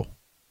angel.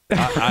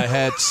 I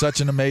had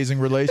such an amazing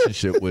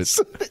relationship with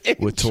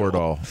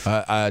Toradol.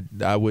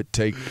 I would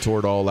take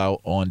Toradol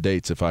out on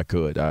dates if I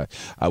could. I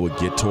would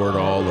get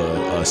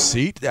Toradol a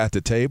seat at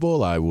the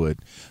table. I would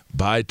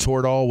buy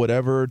Toradol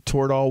whatever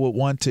Toradol would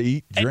want to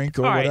eat, drink,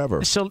 or whatever.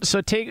 Right. So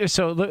take me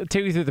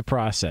through the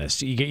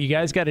process. You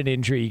guys got an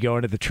injury. You go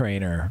into the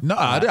trainer. No,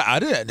 I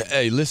didn't.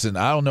 Hey, listen,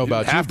 I don't know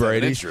about you,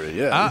 Brady.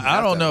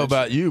 I don't know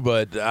about you,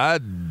 but I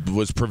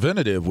was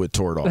preventative with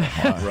Toradol.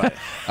 Right.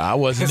 I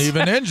wasn't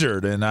even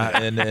injured, and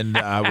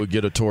I would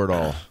get a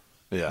Toradol.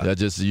 Yeah. That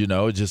just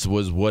it just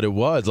was what it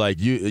was. Like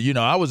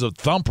I was a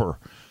thumper,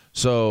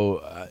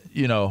 so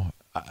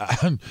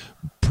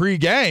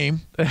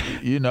pre-game,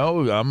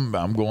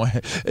 I'm going.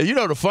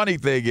 The funny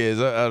thing is,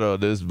 I don't know,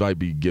 this might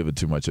be giving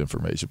too much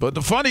information, but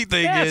the funny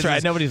thing is, that's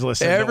right. Nobody's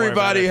listening.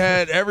 Everybody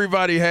had.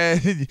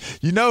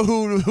 You know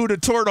who the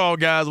Toradol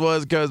guys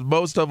was, because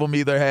most of them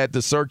either had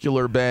the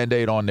circular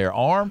Band-Aid on their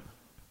arm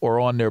or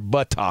on their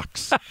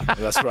buttocks.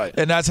 That's right.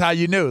 And that's how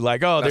you knew.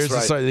 Like, oh, he's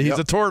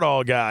a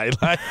Toradol guy.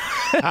 Like,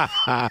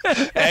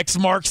 X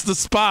marks the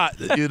spot,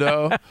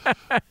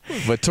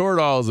 But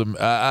Toradol's,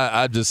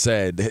 I just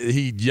said,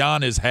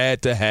 Giannis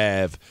had to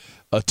have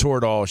a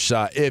Toradol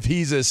shot. If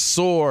he's as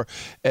sore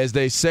as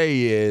they say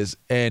he is,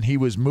 and he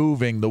was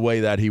moving the way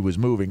that he was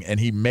moving,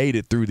 and he made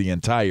it through the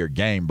entire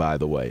game, by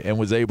the way, and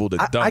was able to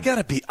dunk. I got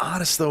to be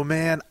honest, though,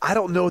 man. I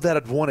don't know that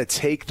I'd want to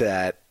take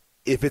that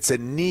if it's a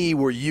knee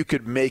where you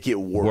could make it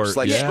worse.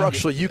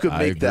 Structurally, you could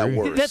make that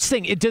worse. That's the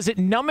thing. Does it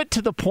numb it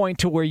to the point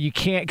to where you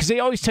can't? Because they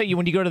always tell you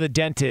when you go to the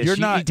dentist,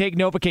 you take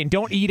Novocaine.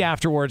 Don't eat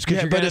afterwards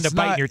because you're going to end up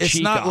biting your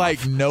cheek off. It's not like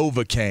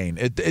Novocaine.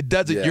 It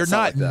doesn't. You're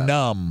not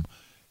numb.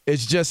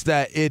 It's just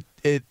that it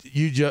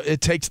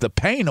takes the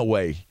pain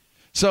away.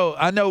 So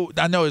I know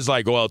it's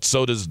like, well,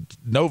 so does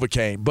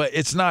Novocaine, but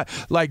it's not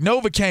like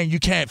Novocaine. You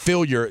can't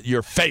feel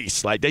your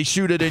face. Like they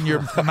shoot it in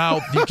your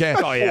mouth. You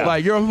can't. Oh, yeah.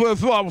 Like you're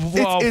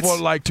for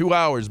like 2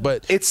 hours.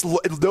 But it's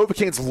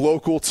Novocaine's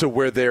local to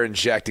where they're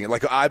injecting it.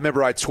 Like I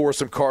remember I tore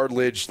some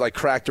cartilage, like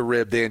cracked a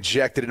rib. They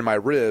injected it in my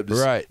ribs.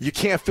 Right. You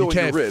can't feel it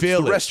in your ribs.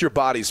 The rest of your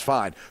body's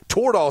fine.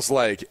 Toradol's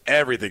like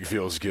everything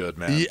feels good,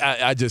 man. Yeah,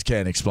 I just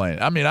can't explain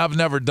it. I mean, I've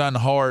never done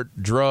hard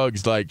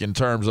drugs like in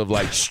terms of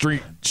like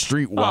street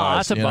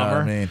wise. That's a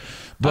bummer. I mean,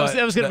 but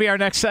that was going to be our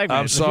next segment.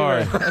 I'm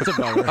sorry. That's a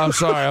bummer. I'm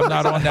sorry. I'm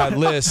not on that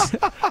list.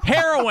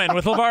 Heroin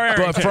with LeVar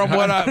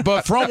Arrington.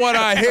 But from what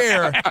I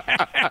hear,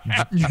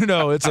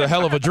 it's a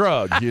hell of a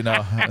drug.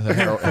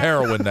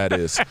 Heroin, that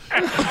is.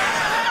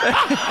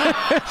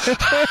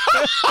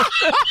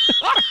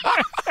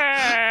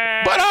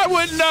 But I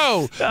wouldn't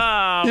know.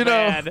 Oh,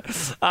 man.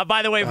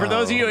 By the way, for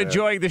those of you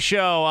enjoying the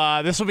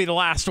show, this will be the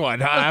last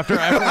one after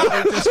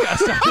what we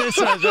discussed on this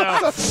show.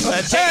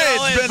 It's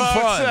been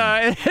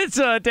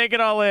fun. Take it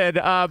all in.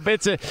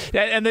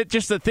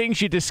 Just the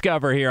things you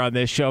discover here on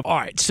this show. All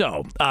right,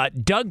 so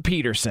Doug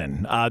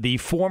Peterson, the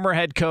former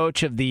head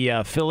coach of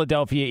the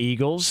Philadelphia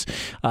Eagles,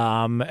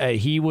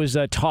 he was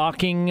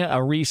talking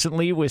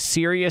recently with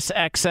Sirius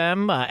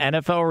XM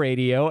NFL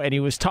Radio, and he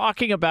was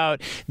talking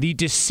about the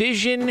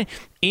decision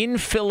in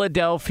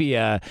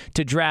Philadelphia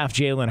to draft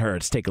Jalen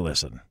Hurts. Take a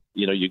listen.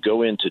 You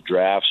go into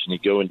drafts and you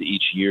go into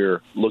each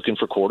year looking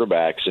for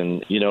quarterbacks,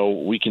 and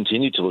we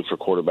continue to look for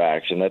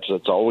quarterbacks, and that's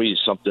always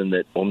something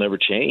that will never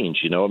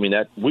change.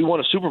 That we won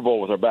a Super Bowl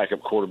with our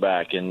backup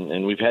quarterback,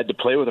 and we've had to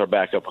play with our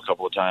backup a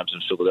couple of times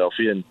in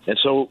Philadelphia, and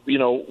so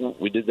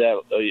we did that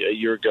a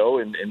year ago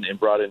and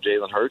brought in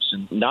Jalen Hurts,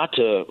 and not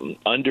to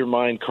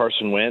undermine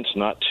Carson Wentz,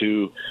 not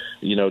to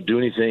do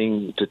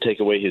anything to take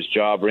away his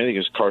job or anything,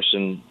 because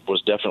Carson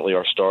was definitely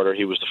our starter.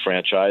 He was the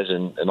franchise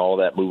and all of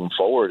that moving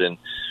forward,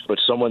 but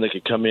someone that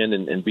could come in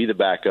and be the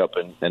backup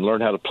and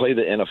learn how to play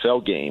the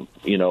NFL game,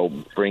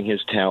 bring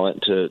his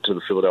talent to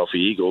the Philadelphia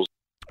Eagles.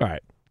 All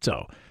right.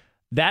 So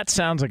that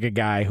sounds like a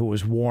guy who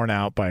was worn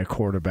out by a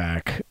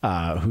quarterback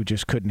who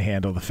just couldn't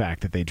handle the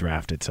fact that they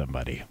drafted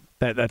somebody.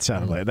 That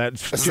sounded like that.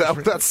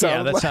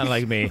 Sounded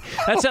like me.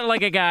 That sounded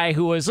like a guy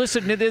who was.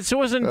 Listen, this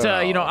wasn't.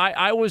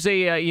 I was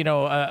a.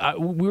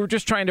 We were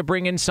just trying to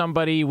bring in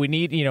somebody. We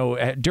need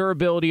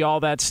durability,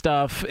 all that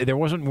stuff. We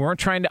weren't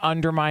trying to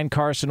undermine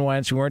Carson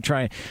Wentz. We weren't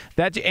trying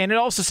that. And it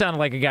also sounded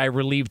like a guy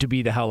relieved to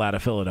be the hell out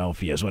of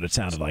Philadelphia. Is what it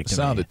sounded like.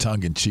 Sounded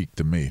tongue in cheek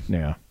to me.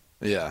 Yeah.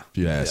 If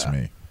you ask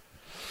me.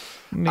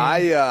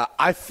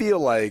 I feel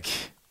like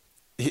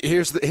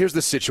here's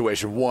the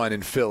situation. One,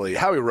 in Philly,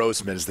 Howie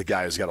Roseman is the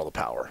guy who's got all the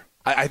power.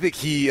 I think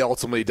he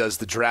ultimately does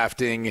the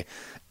drafting.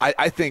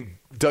 I think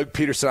Doug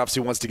Peterson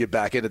obviously wants to get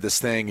back into this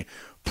thing,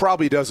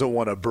 probably doesn't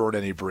want to burn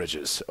any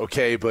bridges,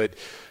 okay? But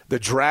the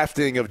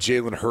drafting of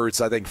Jalen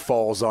Hurts, I think,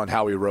 falls on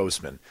Howie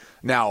Roseman.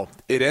 Now,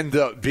 it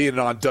ended up being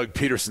on Doug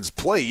Peterson's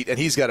plate, and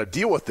he's got to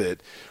deal with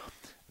it.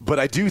 But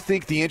I do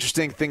think the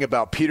interesting thing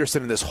about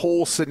Peterson in this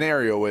whole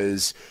scenario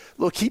is,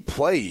 look, he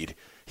played.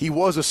 He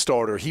was a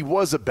starter. He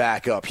was a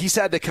backup. He's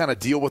had to kind of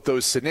deal with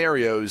those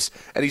scenarios,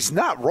 and he's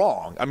not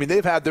wrong. I mean,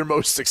 they've had their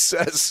most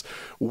success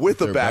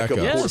with a backup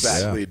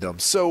quarterback leading them.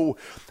 So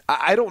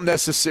I don't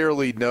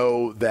necessarily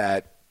know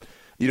that,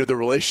 the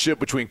relationship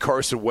between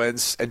Carson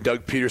Wentz and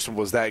Doug Peterson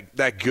was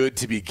that good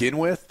to begin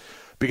with,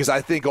 because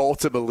I think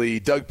ultimately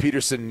Doug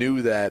Peterson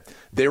knew that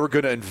they were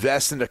going to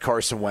invest into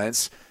Carson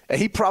Wentz,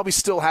 and he probably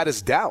still had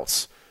his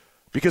doubts.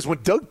 Because when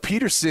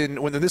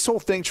this whole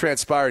thing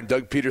transpired and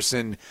Doug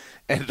Peterson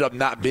ended up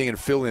not being in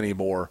Philly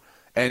anymore,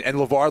 and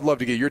LeVar, I'd love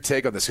to get your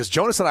take on this, because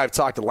Jonas and I have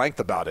talked at length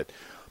about it.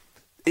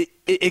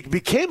 It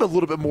became a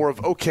little bit more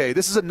of, okay,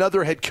 this is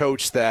another head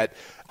coach that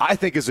I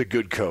think is a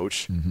good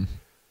coach,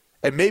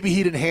 and maybe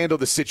he didn't handle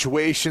the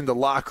situation, the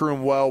locker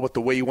room well with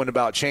the way he went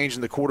about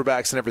changing the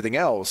quarterbacks and everything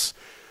else.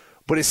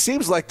 But it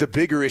seems like the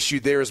bigger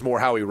issue there is more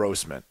Howie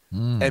Roseman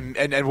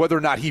and whether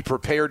or not he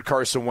prepared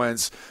Carson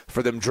Wentz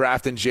for them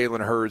drafting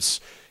Jalen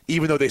Hurts,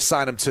 even though they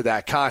signed him to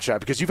that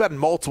contract. Because you've had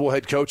multiple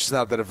head coaches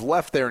now that have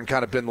left there and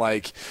kind of been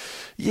like,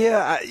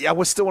 I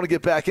would still want to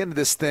get back into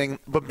this thing,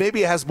 but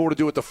maybe it has more to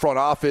do with the front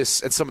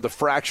office and some of the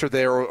fracture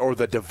there or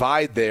the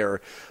divide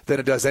there than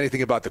it does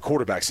anything about the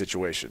quarterback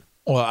situation.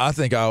 Well, I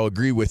think I'll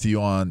agree with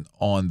you on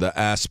the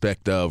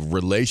aspect of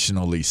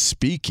relationally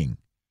speaking.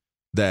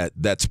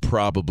 That's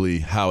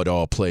probably how it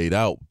all played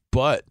out.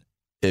 But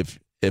if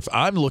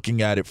I'm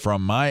looking at it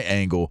from my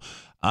angle,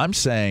 I'm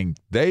saying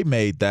they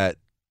made that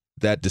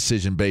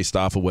decision based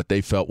off of what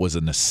they felt was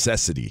a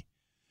necessity.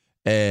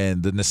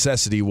 And the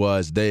necessity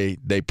was they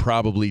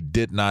probably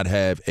did not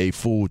have a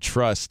full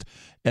trust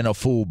and a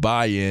full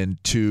buy-in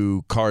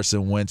to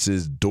Carson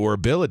Wentz's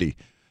durability.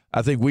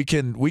 I think we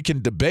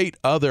can debate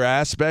other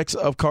aspects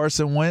of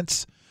Carson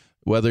Wentz,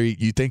 Whether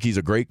you think he's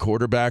a great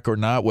quarterback or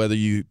not, whether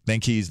you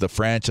think he's the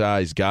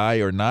franchise guy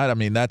or not, I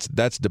mean, that's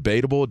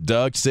debatable.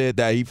 Doug said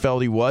that he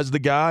felt he was the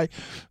guy.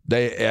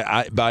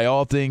 By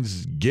all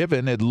things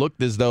given, it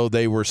looked as though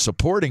they were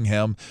supporting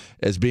him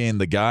as being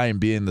the guy and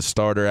being the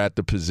starter at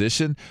the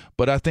position.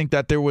 But I think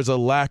that there was a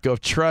lack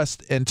of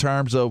trust in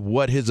terms of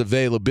what his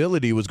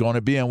availability was going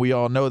to be, and we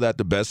all know that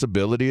the best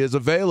ability is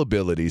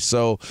availability.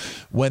 So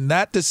when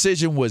that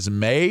decision was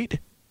made,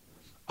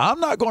 I'm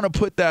not going to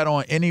put that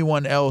on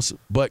anyone else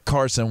but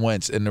Carson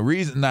Wentz. And the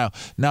reason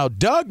now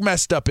Doug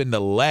messed up in the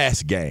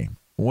last game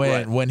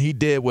when he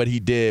did what he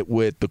did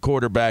with the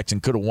quarterbacks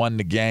and could have won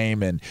the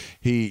game, and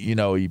he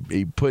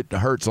put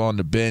Hurts on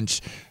the bench.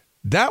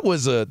 That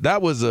was a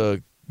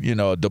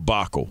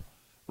debacle.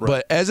 Right.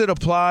 But as it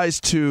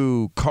applies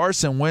to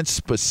Carson Wentz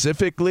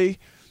specifically,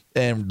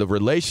 and the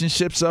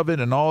relationships of it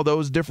and all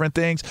those different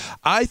things,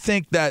 I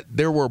think that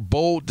there were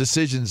bold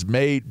decisions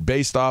made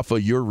based off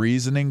of your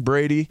reasoning,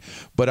 Brady.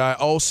 But I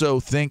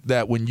also think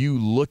that when you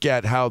look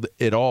at how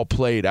it all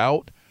played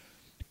out,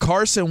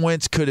 Carson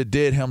Wentz could have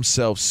did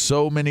himself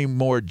so many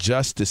more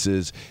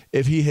justices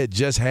if he had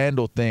just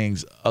handled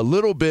things a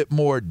little bit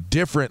more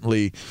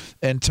differently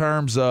in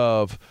terms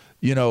of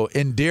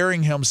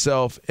endearing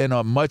himself in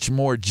a much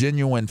more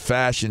genuine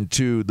fashion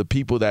to the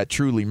people that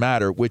truly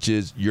matter, which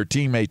is your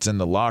teammates in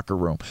the locker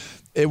room.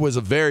 It was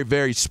a very,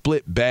 very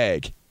split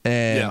bag.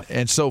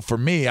 And so for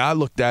me, I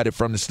looked at it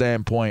from the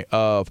standpoint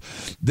of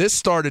this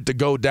started to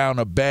go down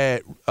a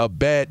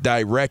bad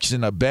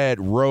direction, a bad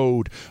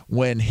road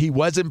when he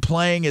wasn't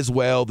playing as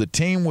well. The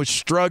team was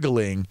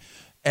struggling,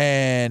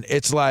 and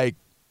it's like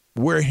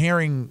we're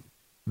hearing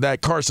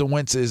that Carson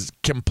Wentz is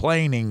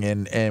complaining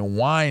and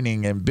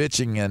whining and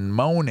bitching and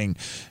moaning.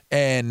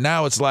 And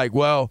now it's like,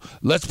 well,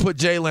 let's put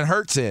Jalen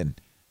Hurts in.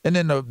 And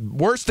then the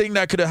worst thing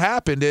that could have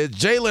happened is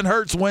Jalen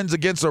Hurts wins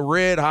against a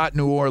red-hot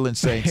New Orleans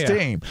Saints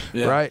team,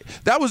 right?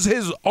 That was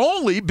his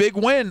only big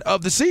win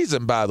of the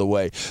season, by the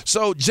way.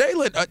 So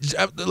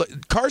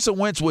Carson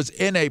Wentz was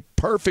in a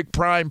perfect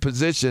prime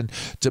position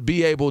to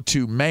be able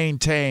to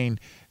maintain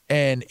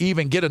and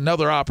even get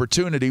another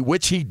opportunity,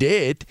 which he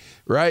did,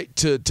 right,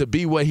 to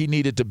be what he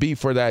needed to be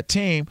for that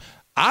team.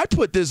 I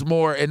put this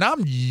more, and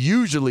I'm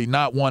usually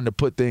not one to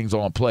put things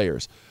on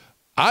players.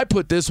 I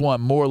put this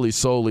one morally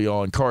solely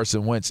on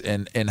Carson Wentz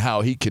and how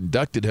he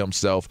conducted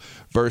himself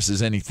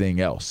versus anything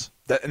else.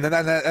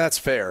 That's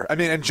fair. I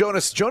mean, and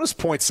Jonas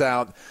points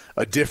out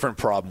a different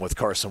problem with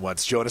Carson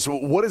Wentz. Jonas,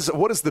 what is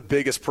the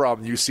biggest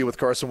problem you see with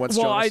Carson Wentz?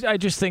 Well, Jonas? I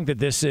just think that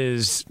this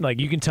is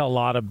like you can tell a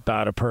lot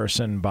about a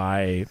person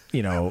by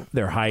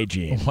their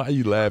hygiene. Why are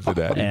you laughing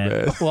at him,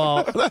 man?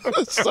 Well,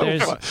 so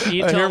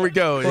here we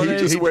go. Well,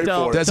 Does he wear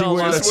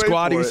the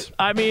squatties?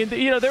 I mean,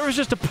 there was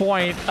just a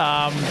point.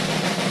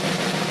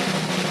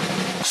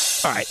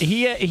 All right,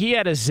 he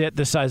had a zit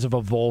the size of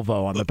a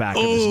Volvo on the back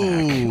of his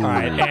neck. All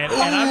right, and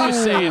I'm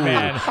just saying,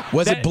 man.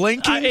 Was it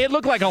blinking? It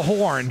looked like a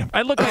horn.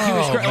 It looked like he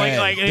was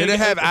like. Did it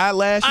have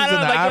eyelashes and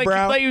the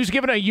eyebrow? Like he was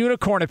giving a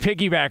unicorn a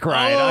piggyback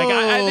ride.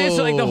 It's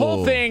like the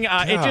whole thing.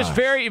 It just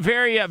very,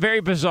 very, very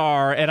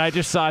bizarre. And I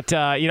just thought,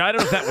 I don't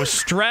know if that was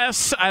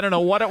stress. I don't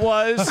know what it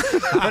was,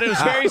 but it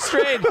was very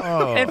strange.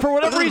 And for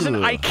whatever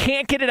reason, I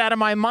can't get it out of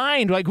my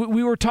mind. Like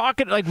we were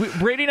talking,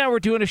 Brady and I were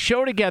doing a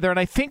show together, and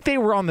I think they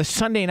were on the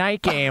Sunday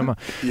night game.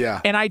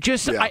 And I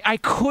just I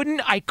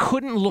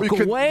couldn't look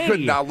away. You could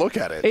not look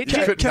at it.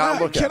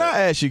 Can I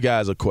ask you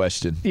guys a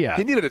question? Yeah.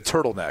 He needed a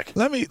turtleneck.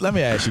 Let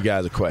me ask you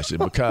guys a question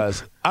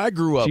because I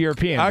grew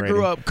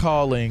up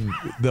calling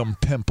them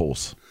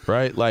pimples,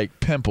 right? Like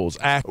pimples,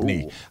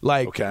 acne.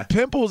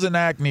 Pimples and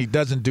acne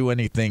doesn't do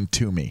anything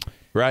to me,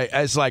 right?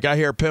 It's like I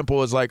hear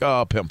pimple is like,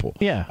 oh, pimple.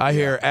 Yeah. I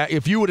hear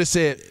if you would have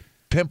said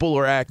pimple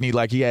or acne,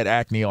 like he had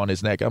acne on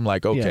his neck, I'm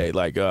like, okay,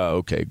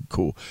 okay,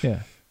 cool.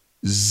 Yeah.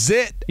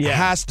 Zit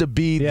has to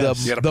be the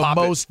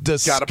most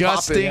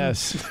disgusting.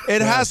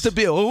 It has to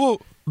be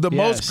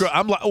most.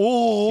 I'm like,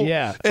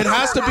 it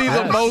has to be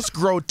the most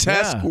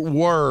grotesque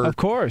word. Of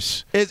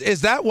course.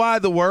 Is that why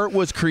the word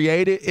was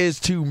created?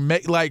 Is to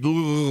make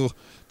to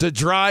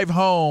drive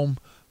home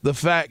the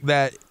fact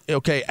that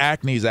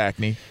acne is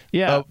acne.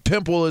 Yeah. A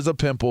pimple is a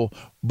pimple.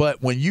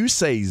 But when you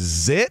say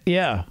zit,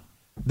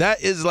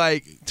 that is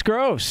like it's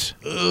gross.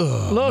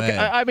 Ugh, look, man.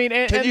 I mean,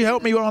 can you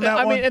help me on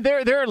that one? I mean,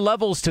 there are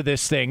levels to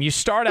this thing. You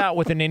start out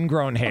with an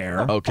ingrown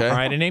hair. Okay. All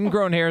right, an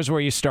ingrown hair is where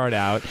you start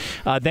out.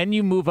 Then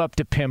you move up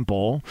to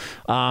pimple.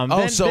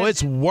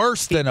 It's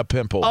worse than a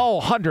pimple.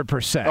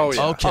 100%. Oh,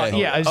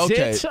 yeah.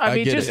 Okay. A zit. I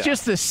mean,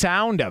 just the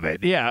sound of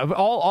it. Yeah,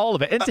 all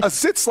of it. A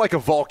zit's like a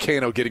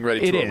volcano getting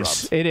ready to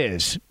erupt. It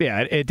is.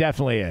 Yeah, it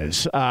definitely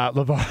is.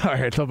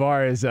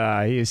 LeVar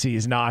is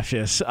he's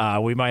nauseous.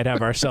 We might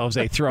have ourselves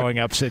a throwing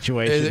up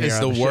situation conversation.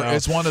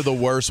 It's it's one of the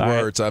worst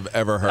words I've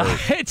ever heard.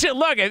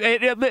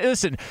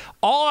 Listen.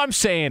 All I'm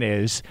saying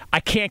is I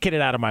can't get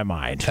it out of my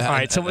mind. All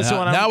right. So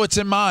now it's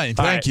in mine.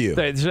 Thank you.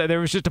 There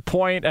was just a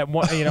point at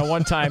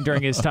one time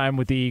during his time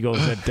with the Eagles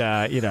that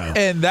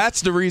and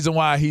that's the reason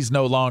why he's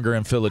no longer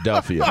in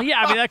Philadelphia.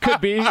 Yeah, I mean that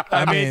could be.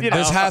 I mean,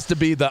 this has to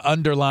be the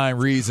underlying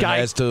reason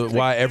as to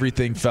why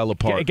everything fell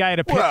apart. Guy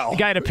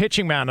had a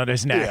pitching mound on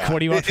his neck. Yeah. What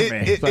do you want from me?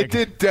 It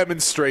did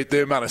demonstrate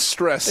the amount of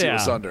stress he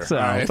was under. So,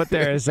 right? But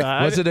there's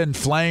was it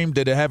inflamed?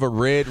 Did it have a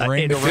red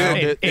ring around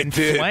it?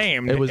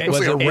 Inflamed. It was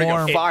like it a ring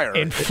warm? of fire.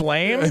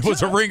 Inflamed. It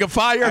was a ring of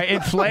fire.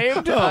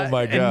 Inflamed. Oh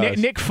my god!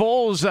 Nick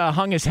Foles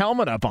hung his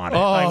helmet up on it.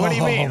 Oh, what do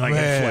you mean?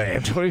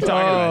 Inflamed? What are you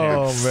talking about here?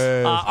 Oh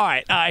man! All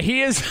right.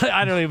 He is.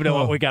 I don't even know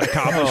what we got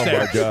accomplished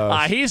there. My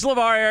gosh. He's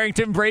LeVar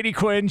Arrington, Brady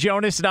Quinn,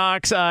 Jonas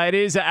Knox. It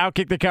is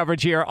Outkick the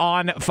Coverage here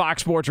on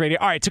Fox Sports Radio.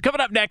 All right. So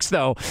coming up next,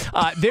 though,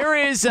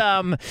 there's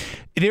an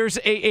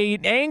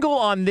angle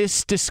on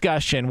this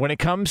discussion when it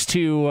comes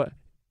to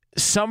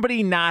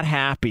somebody not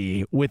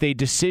happy with a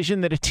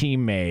decision that a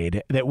team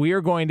made that we are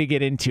going to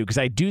get into, because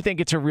I do think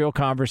it's a real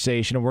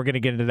conversation, and we're going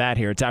to get into that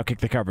here. It's Outkick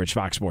the Coverage,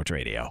 Fox Sports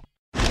Radio.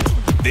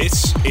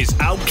 This is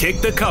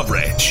Outkick the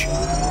Coverage.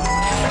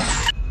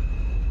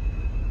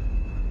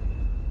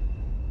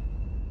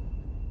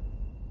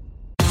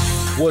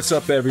 What's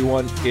up,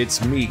 everyone?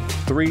 It's me,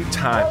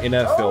 three-time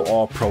NFL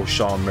All-Pro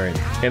Sean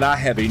Merriman, and I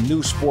have a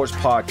new sports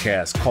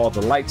podcast called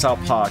the Lights Out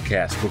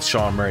Podcast with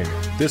Sean Merriman.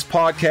 This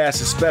podcast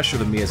is special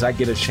to me as I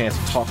get a chance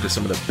to talk to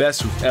some of the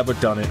best who've ever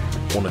done it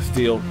on the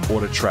field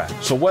or the track.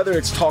 So whether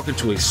it's talking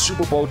to a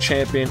Super Bowl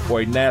champion or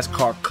a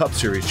NASCAR Cup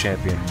Series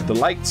champion, the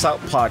Lights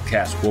Out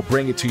Podcast will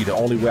bring it to you the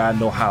only way I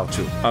know how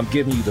to. I'm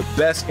giving you the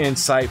best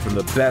insight from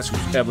the best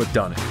who's ever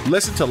done it.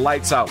 Listen to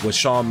Lights Out with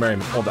Sean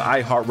Merriman on the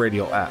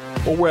iHeartRadio app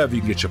or wherever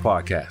you get your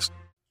podcast.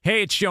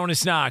 Hey, it's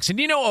Jonas Knox, and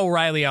you know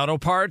O'Reilly Auto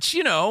Parts.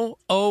 You know,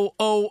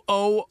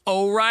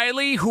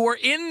 O'Reilly, who are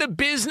in the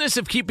business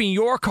of keeping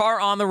your car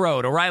on the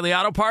road. O'Reilly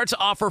Auto Parts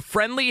offer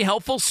friendly,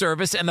 helpful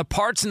service and the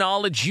parts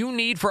knowledge you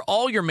need for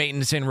all your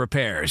maintenance and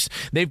repairs.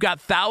 They've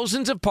got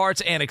thousands of parts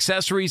and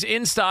accessories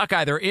in stock,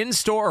 either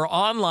in-store or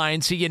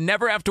online, so you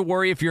never have to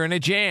worry if you're in a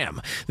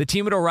jam. The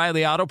team at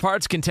O'Reilly Auto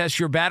Parts can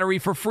test your battery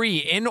for free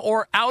in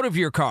or out of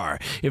your car.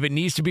 If it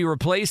needs to be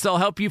replaced, they'll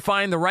help you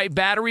find the right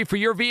battery for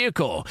your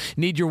vehicle.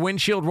 Need your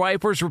windshield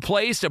wipers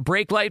replaced, a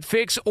brake light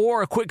fix,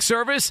 or a quick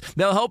service?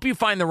 They'll help you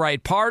find the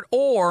right part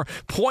or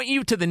point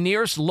you to the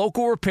nearest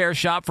local repair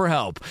shop for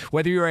help.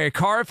 Whether you're a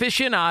car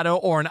aficionado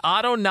or an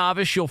auto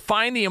novice, you'll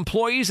find the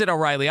employees at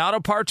O'Reilly Auto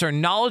Parts are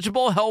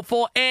knowledgeable,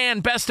 helpful,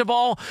 and best of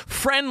all,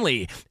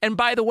 friendly. And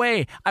by the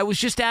way, I was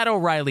just at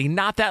O'Reilly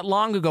not that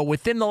long ago,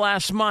 within the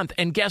last month,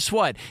 and guess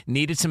what?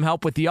 Needed some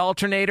help with the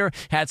alternator,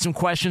 had some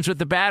questions with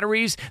the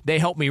batteries. They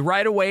helped me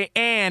right away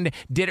and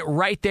did it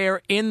right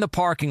there in the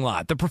parking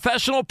lot. The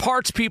professional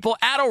parts people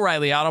at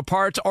O'Reilly Auto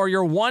Parts are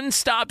your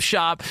one-stop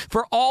shop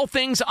for all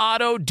things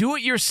auto,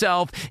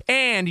 do-it-yourself,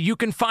 and you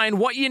can find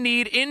what you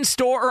need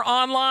in-store or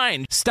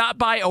online. Stop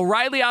by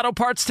O'Reilly Auto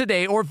Parts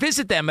today or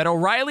visit them at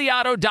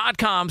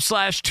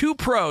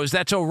O'ReillyAuto.com/2pros.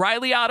 That's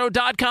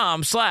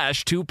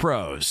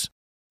O'ReillyAuto.com/2pros.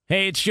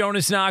 Hey, it's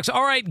Jonas Knox.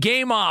 All right,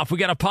 game off. We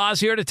got to pause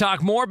here to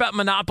talk more about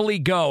Monopoly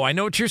Go. I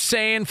know what you're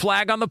saying.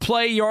 Flag on the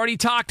play. You already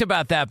talked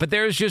about that, but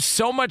there's just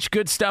so much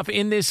good stuff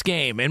in this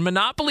game. In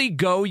Monopoly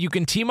Go, you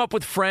can team up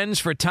with friends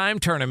for time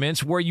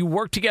tournaments where you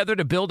work together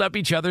to build up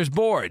each other's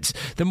boards.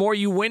 The more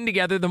you win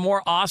together, the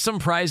more awesome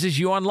prizes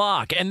you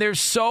unlock. And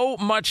there's so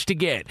much to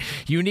get.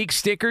 Unique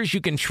stickers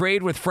you can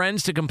trade with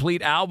friends to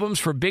complete albums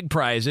for big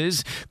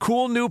prizes.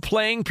 Cool new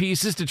playing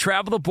pieces to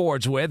travel the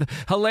boards with.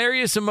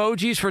 Hilarious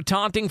emojis for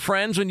taunting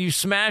friends when you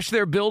smash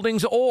their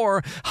buildings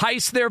or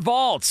heist their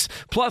vaults.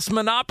 Plus,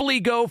 Monopoly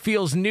Go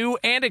feels new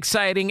and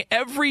exciting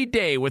every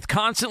day with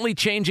constantly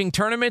changing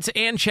tournaments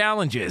and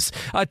challenges.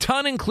 A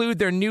ton include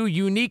their new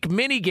unique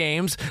mini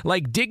games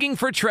like digging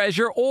for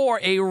treasure or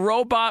a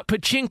robot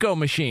pachinko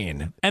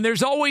machine. And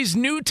there's always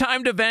new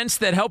timed events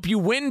that help you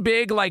win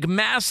big, like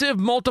massive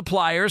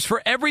multipliers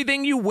for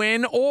everything you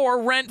win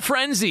or rent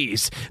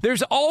frenzies.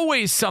 There's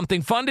always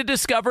something fun to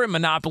discover in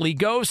Monopoly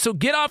Go, so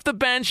get off the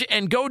bench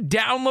and go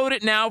download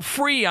it now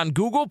free on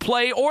Google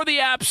Play or the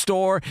App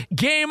Store.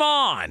 Game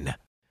on!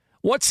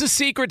 What's the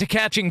secret to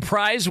catching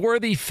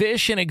prize-worthy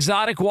fish in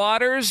exotic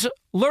waters?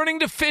 Learning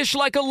to fish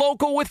like a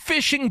local with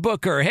Fishing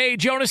Booker. Hey,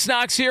 Jonas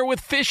Knox here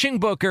with Fishing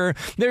Booker.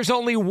 There's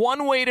only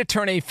one way to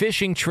turn a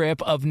fishing trip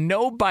of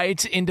no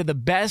bites into the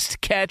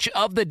best catch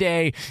of the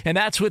day, and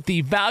that's with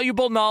the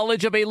valuable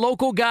knowledge of a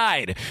local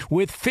guide.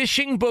 With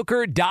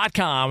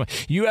FishingBooker.com,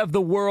 you have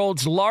the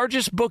world's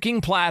largest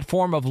booking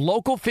platform of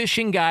local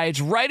fishing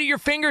guides right at your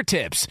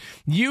fingertips.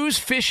 Use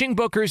Fishing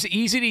Booker's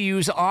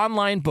easy-to-use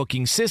online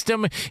booking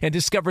system and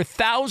discover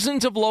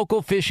thousands of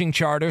local fishing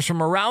charters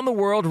from around the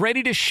world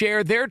ready to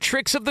share their trick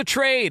tricks of the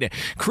trade.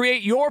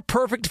 Create your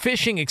perfect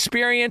fishing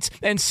experience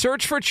and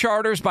search for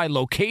charters by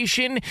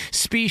location,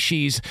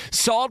 species,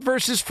 salt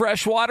versus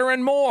freshwater,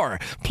 and more.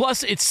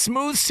 Plus, it's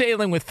smooth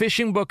sailing with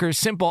Fishing Booker's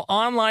simple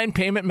online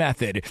payment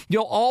method.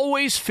 You'll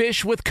always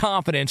fish with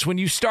confidence when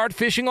you start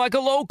fishing like a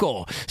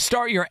local.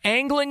 Start your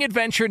angling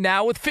adventure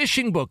now with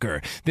Fishing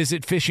Booker.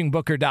 Visit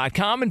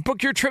fishingbooker.com and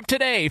book your trip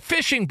today.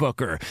 Fishing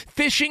Booker.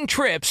 Fishing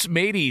trips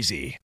made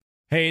easy.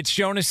 Hey, it's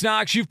Jonas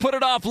Knox. You've put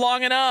it off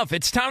long enough.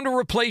 It's time to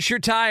replace your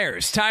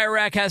tires. Tire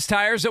Rack has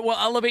tires that will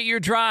elevate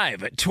your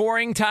drive.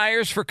 Touring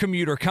tires for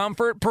commuter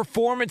comfort,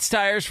 performance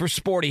tires for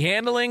sporty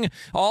handling,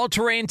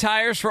 all-terrain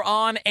tires for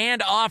on-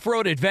 and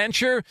off-road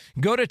adventure.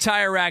 Go to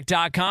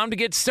TireRack.com to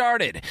get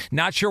started.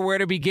 Not sure where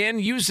to begin?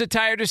 Use the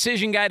Tire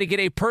Decision Guide to get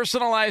a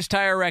personalized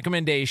tire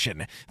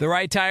recommendation. The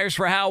right tires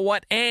for how,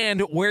 what,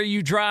 and where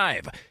you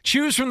drive.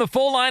 Choose from the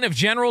full line of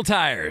General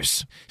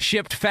Tires.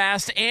 Shipped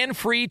fast and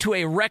free to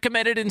a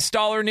recommended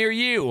installer near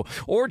you,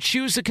 or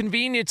choose the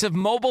convenience of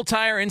mobile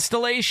tire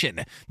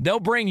installation. They'll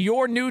bring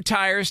your new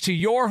tires to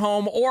your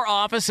home or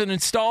office and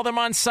install them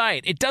on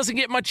site. It doesn't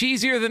get much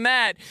easier than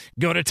that.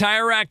 Go to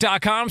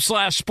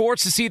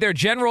TireRack.com/sports to see their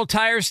General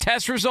Tires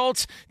test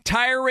results,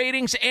 tire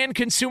ratings, and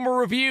consumer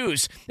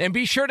reviews. And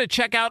be sure to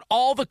check out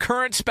all the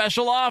current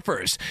special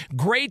offers.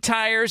 Great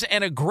tires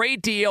and a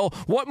great deal.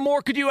 What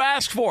more could you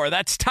ask for?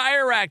 That's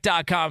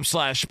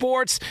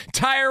TireRack.com/sports.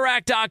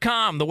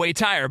 TireRack.com, the way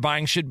tire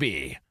buying should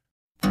be.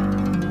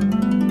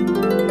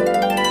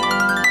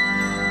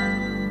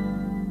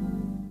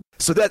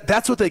 So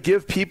that's what they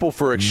give people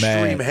for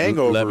extreme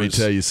hangovers. Let me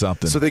tell you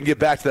something. So they can get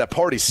back to that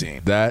party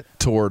scene. That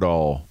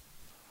Toradol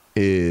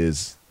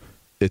it's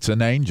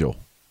an angel.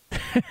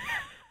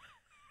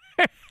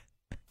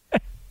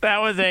 That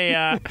was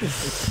a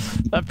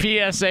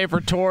PSA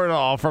for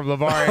Toradol from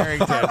LeVar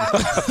Arrington.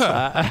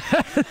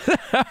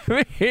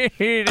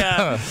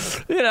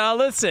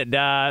 Listen,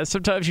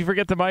 sometimes you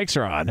forget the mics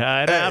are on.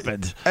 It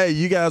happens. Hey,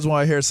 you guys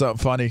want to hear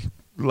something funny?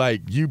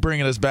 Like, you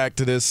bringing us back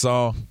to this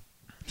song.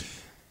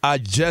 I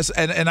just,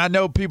 and I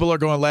know people are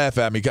going to laugh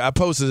at me. I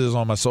posted this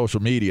on my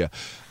social media.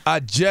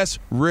 I just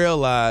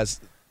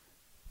realized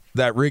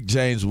that Rick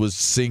James was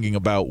singing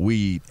about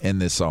weed in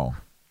this song.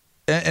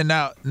 And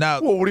now,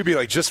 well, what do you mean,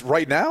 like just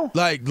right now?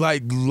 Like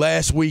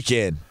last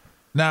weekend.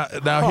 Now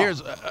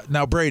here's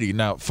now Brady.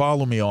 Now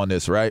follow me on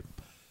this, right?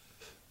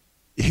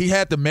 He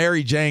had the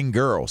Mary Jane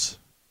girls,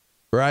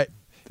 right?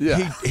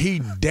 Yeah. He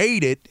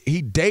dated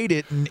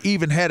and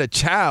even had a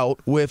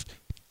child with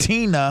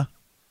Tina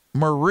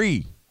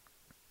Marie,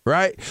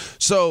 right?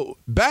 So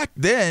back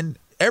then,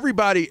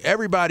 everybody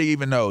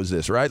even knows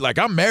this, right? Like,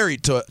 I'm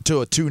married to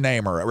a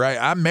two-namer, right?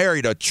 I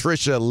married a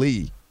Trisha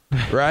Lee,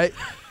 right?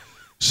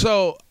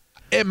 So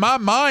in my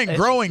mind,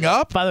 growing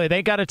up, by the way,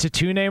 they got it to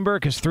two-namer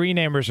because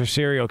three-namers are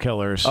serial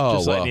killers. Oh,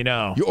 just letting you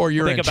know. Or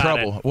you're in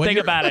trouble. Think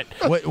about it.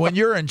 When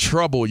you're in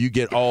trouble, you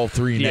get all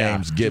three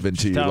names given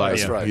to you. Like,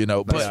 that's right.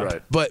 That's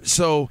right. But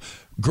so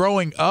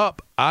growing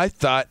up, I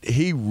thought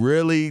he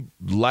really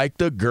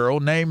liked a girl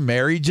named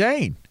Mary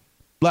Jane.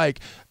 Like,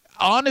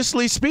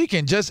 honestly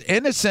speaking, just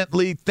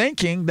innocently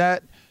thinking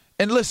that.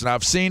 And listen,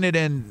 I've seen it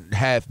in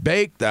Half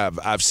Baked.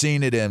 I've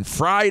seen it in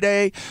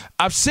Friday.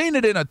 I've seen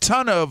it in a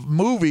ton of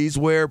movies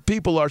where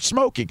people are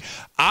smoking.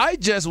 I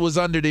just was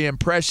under the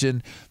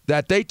impression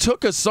that they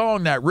took a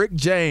song that Rick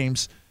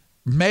James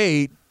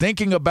made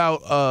thinking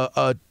about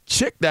a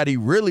chick that he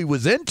really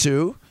was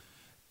into,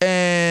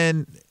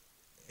 and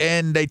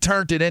they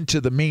turned it into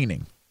the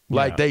meaning.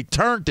 Like, they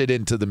turned it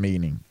into the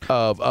meaning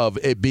of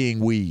it being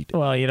weed.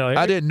 Well,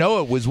 I didn't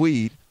know it was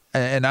weed.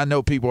 And I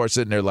know people are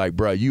sitting there like,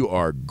 bro, you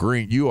are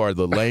green. You are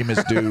the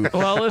lamest dude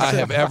I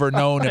have ever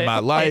known in my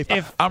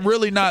life. I'm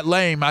really not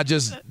lame. I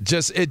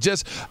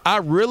I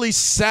really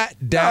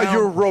sat down. Now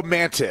you're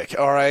romantic,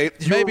 all right?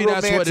 Maybe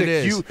that's what it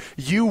is.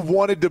 You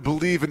wanted to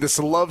believe in this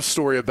love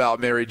story about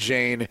Mary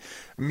Jane.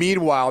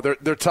 Meanwhile,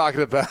 they're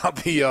talking about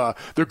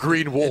the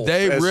green wolf.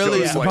 They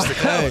really,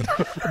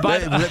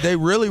 they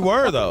really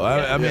were though.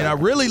 I mean, I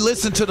really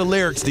listened to the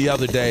lyrics the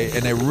other day,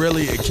 and it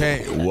really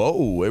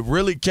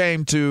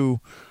came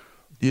to.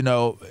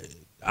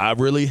 I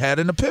really had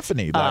an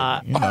epiphany.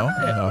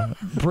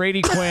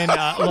 Brady Quinn,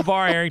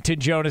 LeVar Arrington,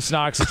 Jonas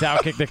Knox, it's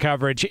Outkick the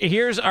coverage.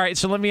 All right,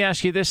 so let me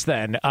ask you this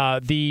then.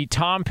 The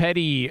Tom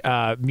Petty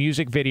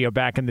music video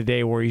back in the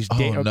day where he's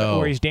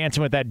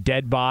dancing with that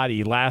dead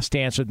body, Last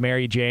Dance with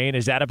Mary Jane,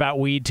 is that about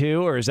weed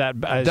too, or is that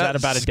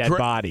about a dead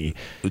body?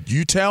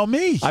 You tell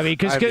me. I mean,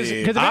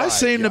 because I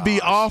seem to be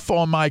off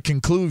on my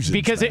conclusions.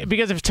 Because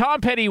if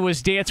Tom Petty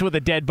was dancing with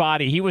a dead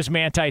body, he was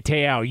Manti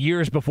Te'o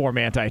years before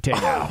Manti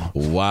Te'o.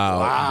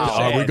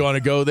 Wow. Are we going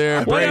to go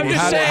there, Brady?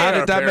 How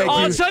did that make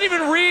you? It's not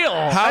even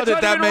real. How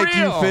did that make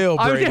you feel,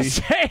 Brady? I'm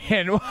just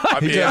saying.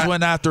 He just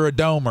went after a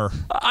domer.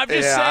 I'm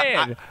just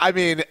saying. I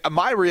mean,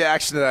 my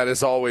reaction to that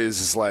is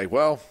always like,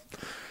 well,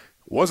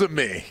 wasn't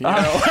me. You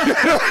know,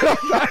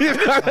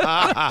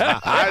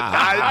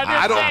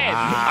 I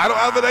don't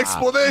have an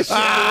explanation.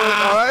 All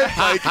right,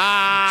 like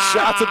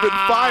shots have been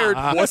fired.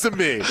 Wasn't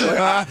me.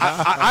 Like,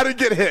 I didn't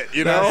get hit.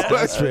 You know,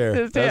 that's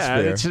fair. That's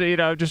fair. It's,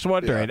 I'm just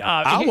wondering.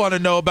 Yeah. I want to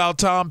know about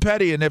Tom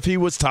Petty and if he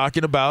was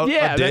talking about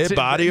a dead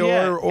body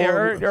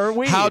or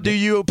weed. How do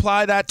you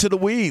apply that to the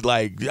weed?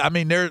 Like, I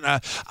mean,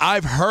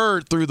 I've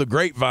heard through the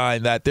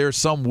grapevine that there's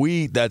some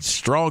weed that's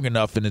strong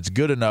enough and it's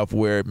good enough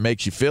where it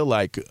makes you feel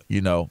like,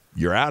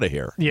 you're out of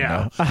here.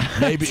 Yeah.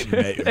 Maybe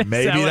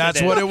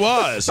that's what it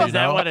was. Is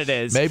that what it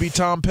is? Maybe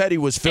Tom Petty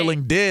was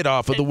feeling dead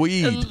off of the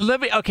weed.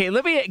 Let me.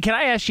 Can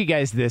I ask you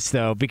guys this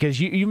though? Because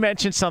you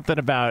mentioned something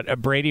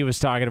about Brady was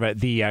talking about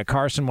the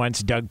Carson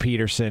Wentz, Doug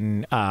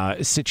Peterson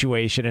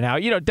situation, and how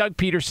Doug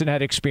Peterson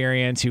had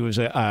experience. He was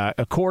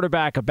a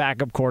quarterback, a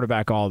backup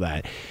quarterback, all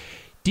that.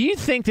 Do you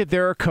think that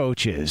there are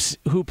coaches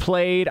who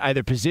played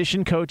either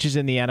position coaches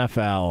in the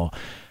NFL?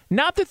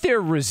 Not that they're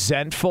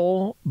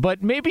resentful,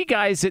 but maybe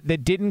guys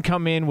that didn't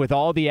come in with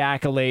all the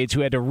accolades,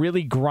 who had to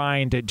really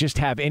grind to just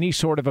have any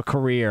sort of a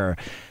career,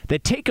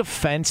 that take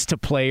offense to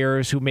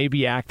players who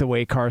maybe act the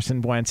way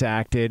Carson Wentz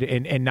acted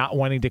and not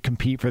wanting to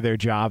compete for their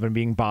job and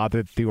being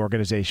bothered that the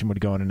organization would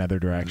go in another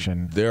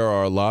direction. There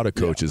are a lot of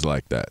coaches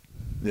like that.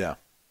 Yeah.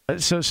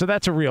 So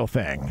that's a real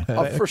thing.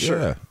 For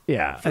sure.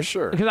 Yeah. For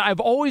sure. Because I've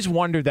always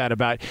wondered that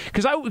about –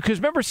 because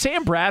remember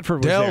Sam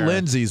Bradford was Dale there.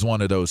 Lindsey's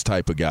one of those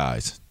type of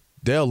guys.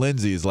 Dale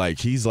Lindsey is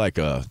he's like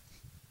a,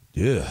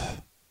 Who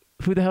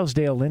the hell's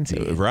Dale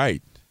Lindsey?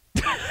 Right.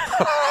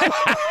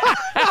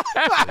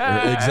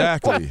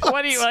 Exactly.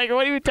 What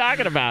are you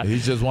talking about?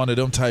 He's just one of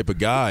them type of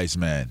guys,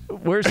 man.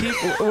 Where's he?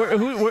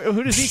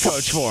 Who does he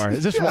coach for?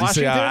 Is this Washington? You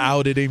see how I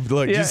outed him?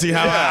 Look, you see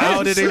how I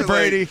outed him,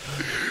 Brady?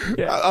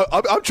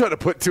 I'm trying to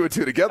put two and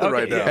two together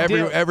right now.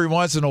 Every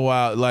once in a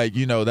while,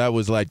 that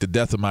was like the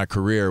death of my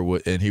career,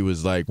 and he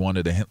was like one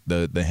of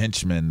the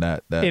henchmen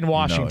that in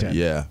Washington.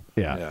 Yeah.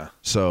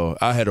 So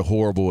I had a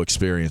horrible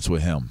experience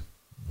with him.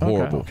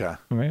 Horrible. Okay.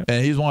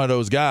 And he's one of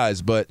those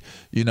guys, but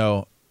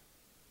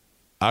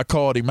I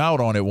called him out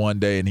on it one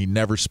day, and he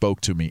never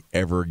spoke to me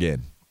ever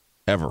again.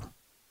 Ever.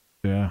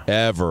 Yeah.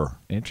 Ever.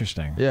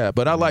 Interesting. Yeah,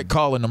 but I like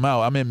calling them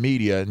out. I'm in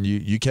media, and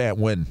you can't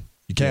win.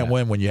 You can't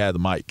win when you have the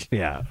mic.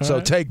 Yeah.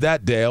 So take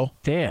that, Dale.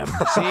 Damn.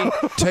 See?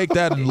 Take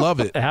that and love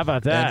it. How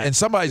about that? And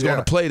somebody's going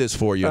to play this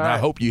for you, and I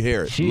hope you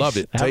hear it. Jeez, love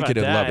it. Take it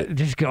and love it.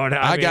 Just going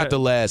out. I got the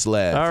last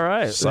laugh. All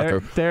right.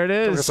 Sucker. There it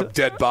is. Some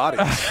dead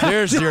bodies.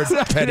 There's your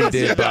petty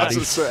dead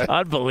bodies.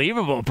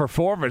 Unbelievable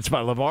performance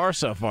by Lamar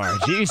so far.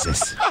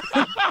 Jesus.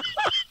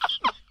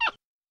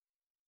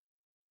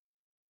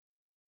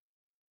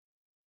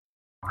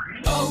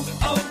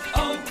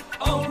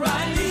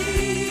 O'Reilly.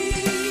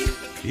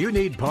 You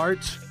need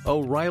parts?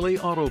 O'Reilly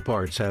Auto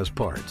Parts has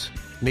parts.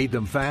 Need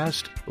them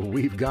fast?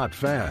 We've got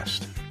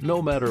fast.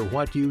 No matter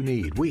what you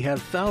need, we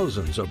have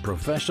thousands of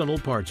professional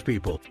parts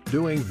people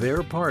doing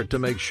their part to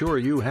make sure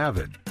you have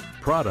it.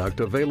 Product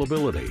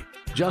availability.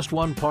 Just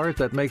one part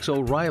that makes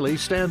O'Reilly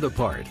stand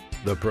apart.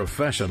 The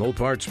professional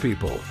parts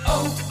people.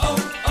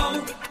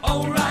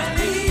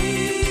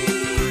 O'Reilly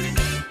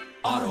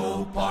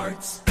Auto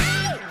Parts.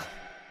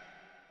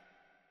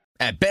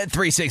 At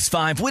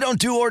Bet365, we don't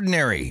do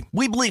ordinary.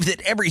 We believe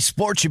that every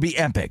sport should be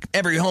epic.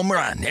 Every home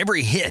run,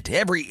 every hit,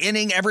 every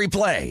inning, every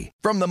play.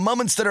 From the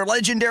moments that are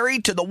legendary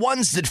to the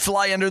ones that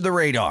fly under the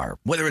radar.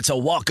 Whether it's a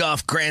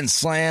walk-off grand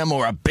slam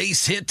or a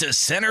base hit to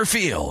center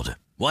field.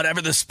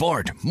 Whatever the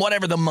sport,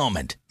 whatever the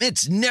moment.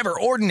 It's never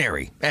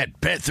ordinary at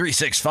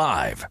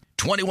Bet365.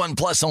 21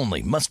 plus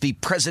only. Must be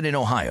present in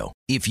Ohio.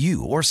 If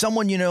you or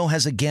someone you know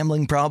has a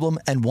gambling problem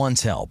and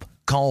wants help,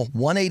 call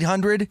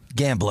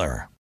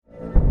 1-800-GAMBLER.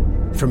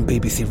 From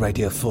BBC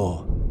Radio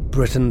 4,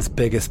 Britain's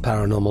biggest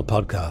paranormal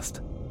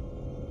podcast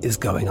is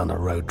going on a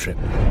road trip.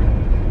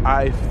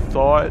 I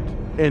thought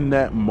in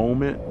that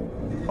moment,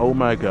 oh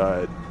my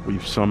God,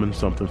 we've summoned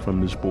something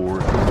from this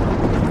board.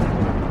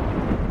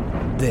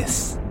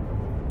 This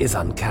is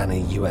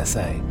Uncanny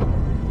USA.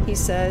 He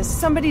says,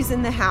 somebody's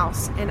in the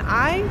house, and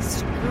I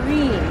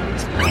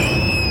screamed.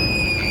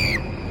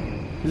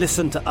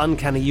 Listen to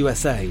Uncanny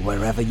USA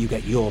wherever you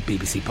get your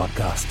BBC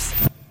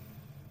podcasts,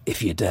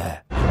 if you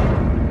dare.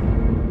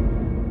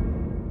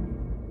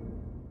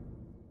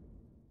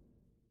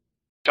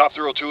 Top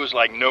Thrill 2 is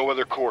like no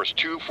other course.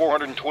 2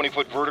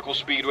 420-foot vertical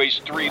speedways,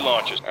 3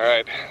 launches. All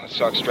right, let's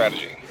talk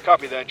strategy.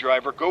 Copy that,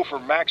 driver. Go for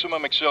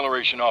maximum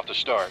acceleration off the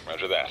start.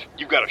 Roger that.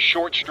 You've got a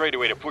short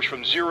straightaway to push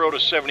from 0 to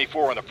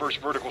 74 on the first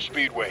vertical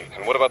speedway.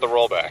 And what about the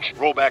rollback?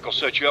 Rollback will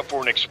set you up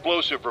for an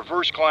explosive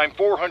reverse climb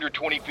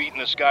 420 feet in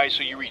the sky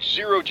so you reach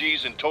 0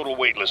 G's in total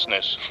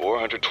weightlessness.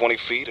 420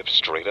 feet of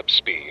straight-up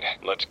speed.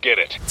 Let's get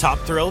it. Top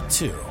Thrill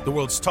 2, the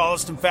world's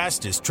tallest and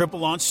fastest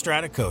triple-launch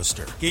strata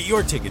coaster. Get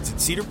your tickets at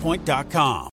cedarpoint.com.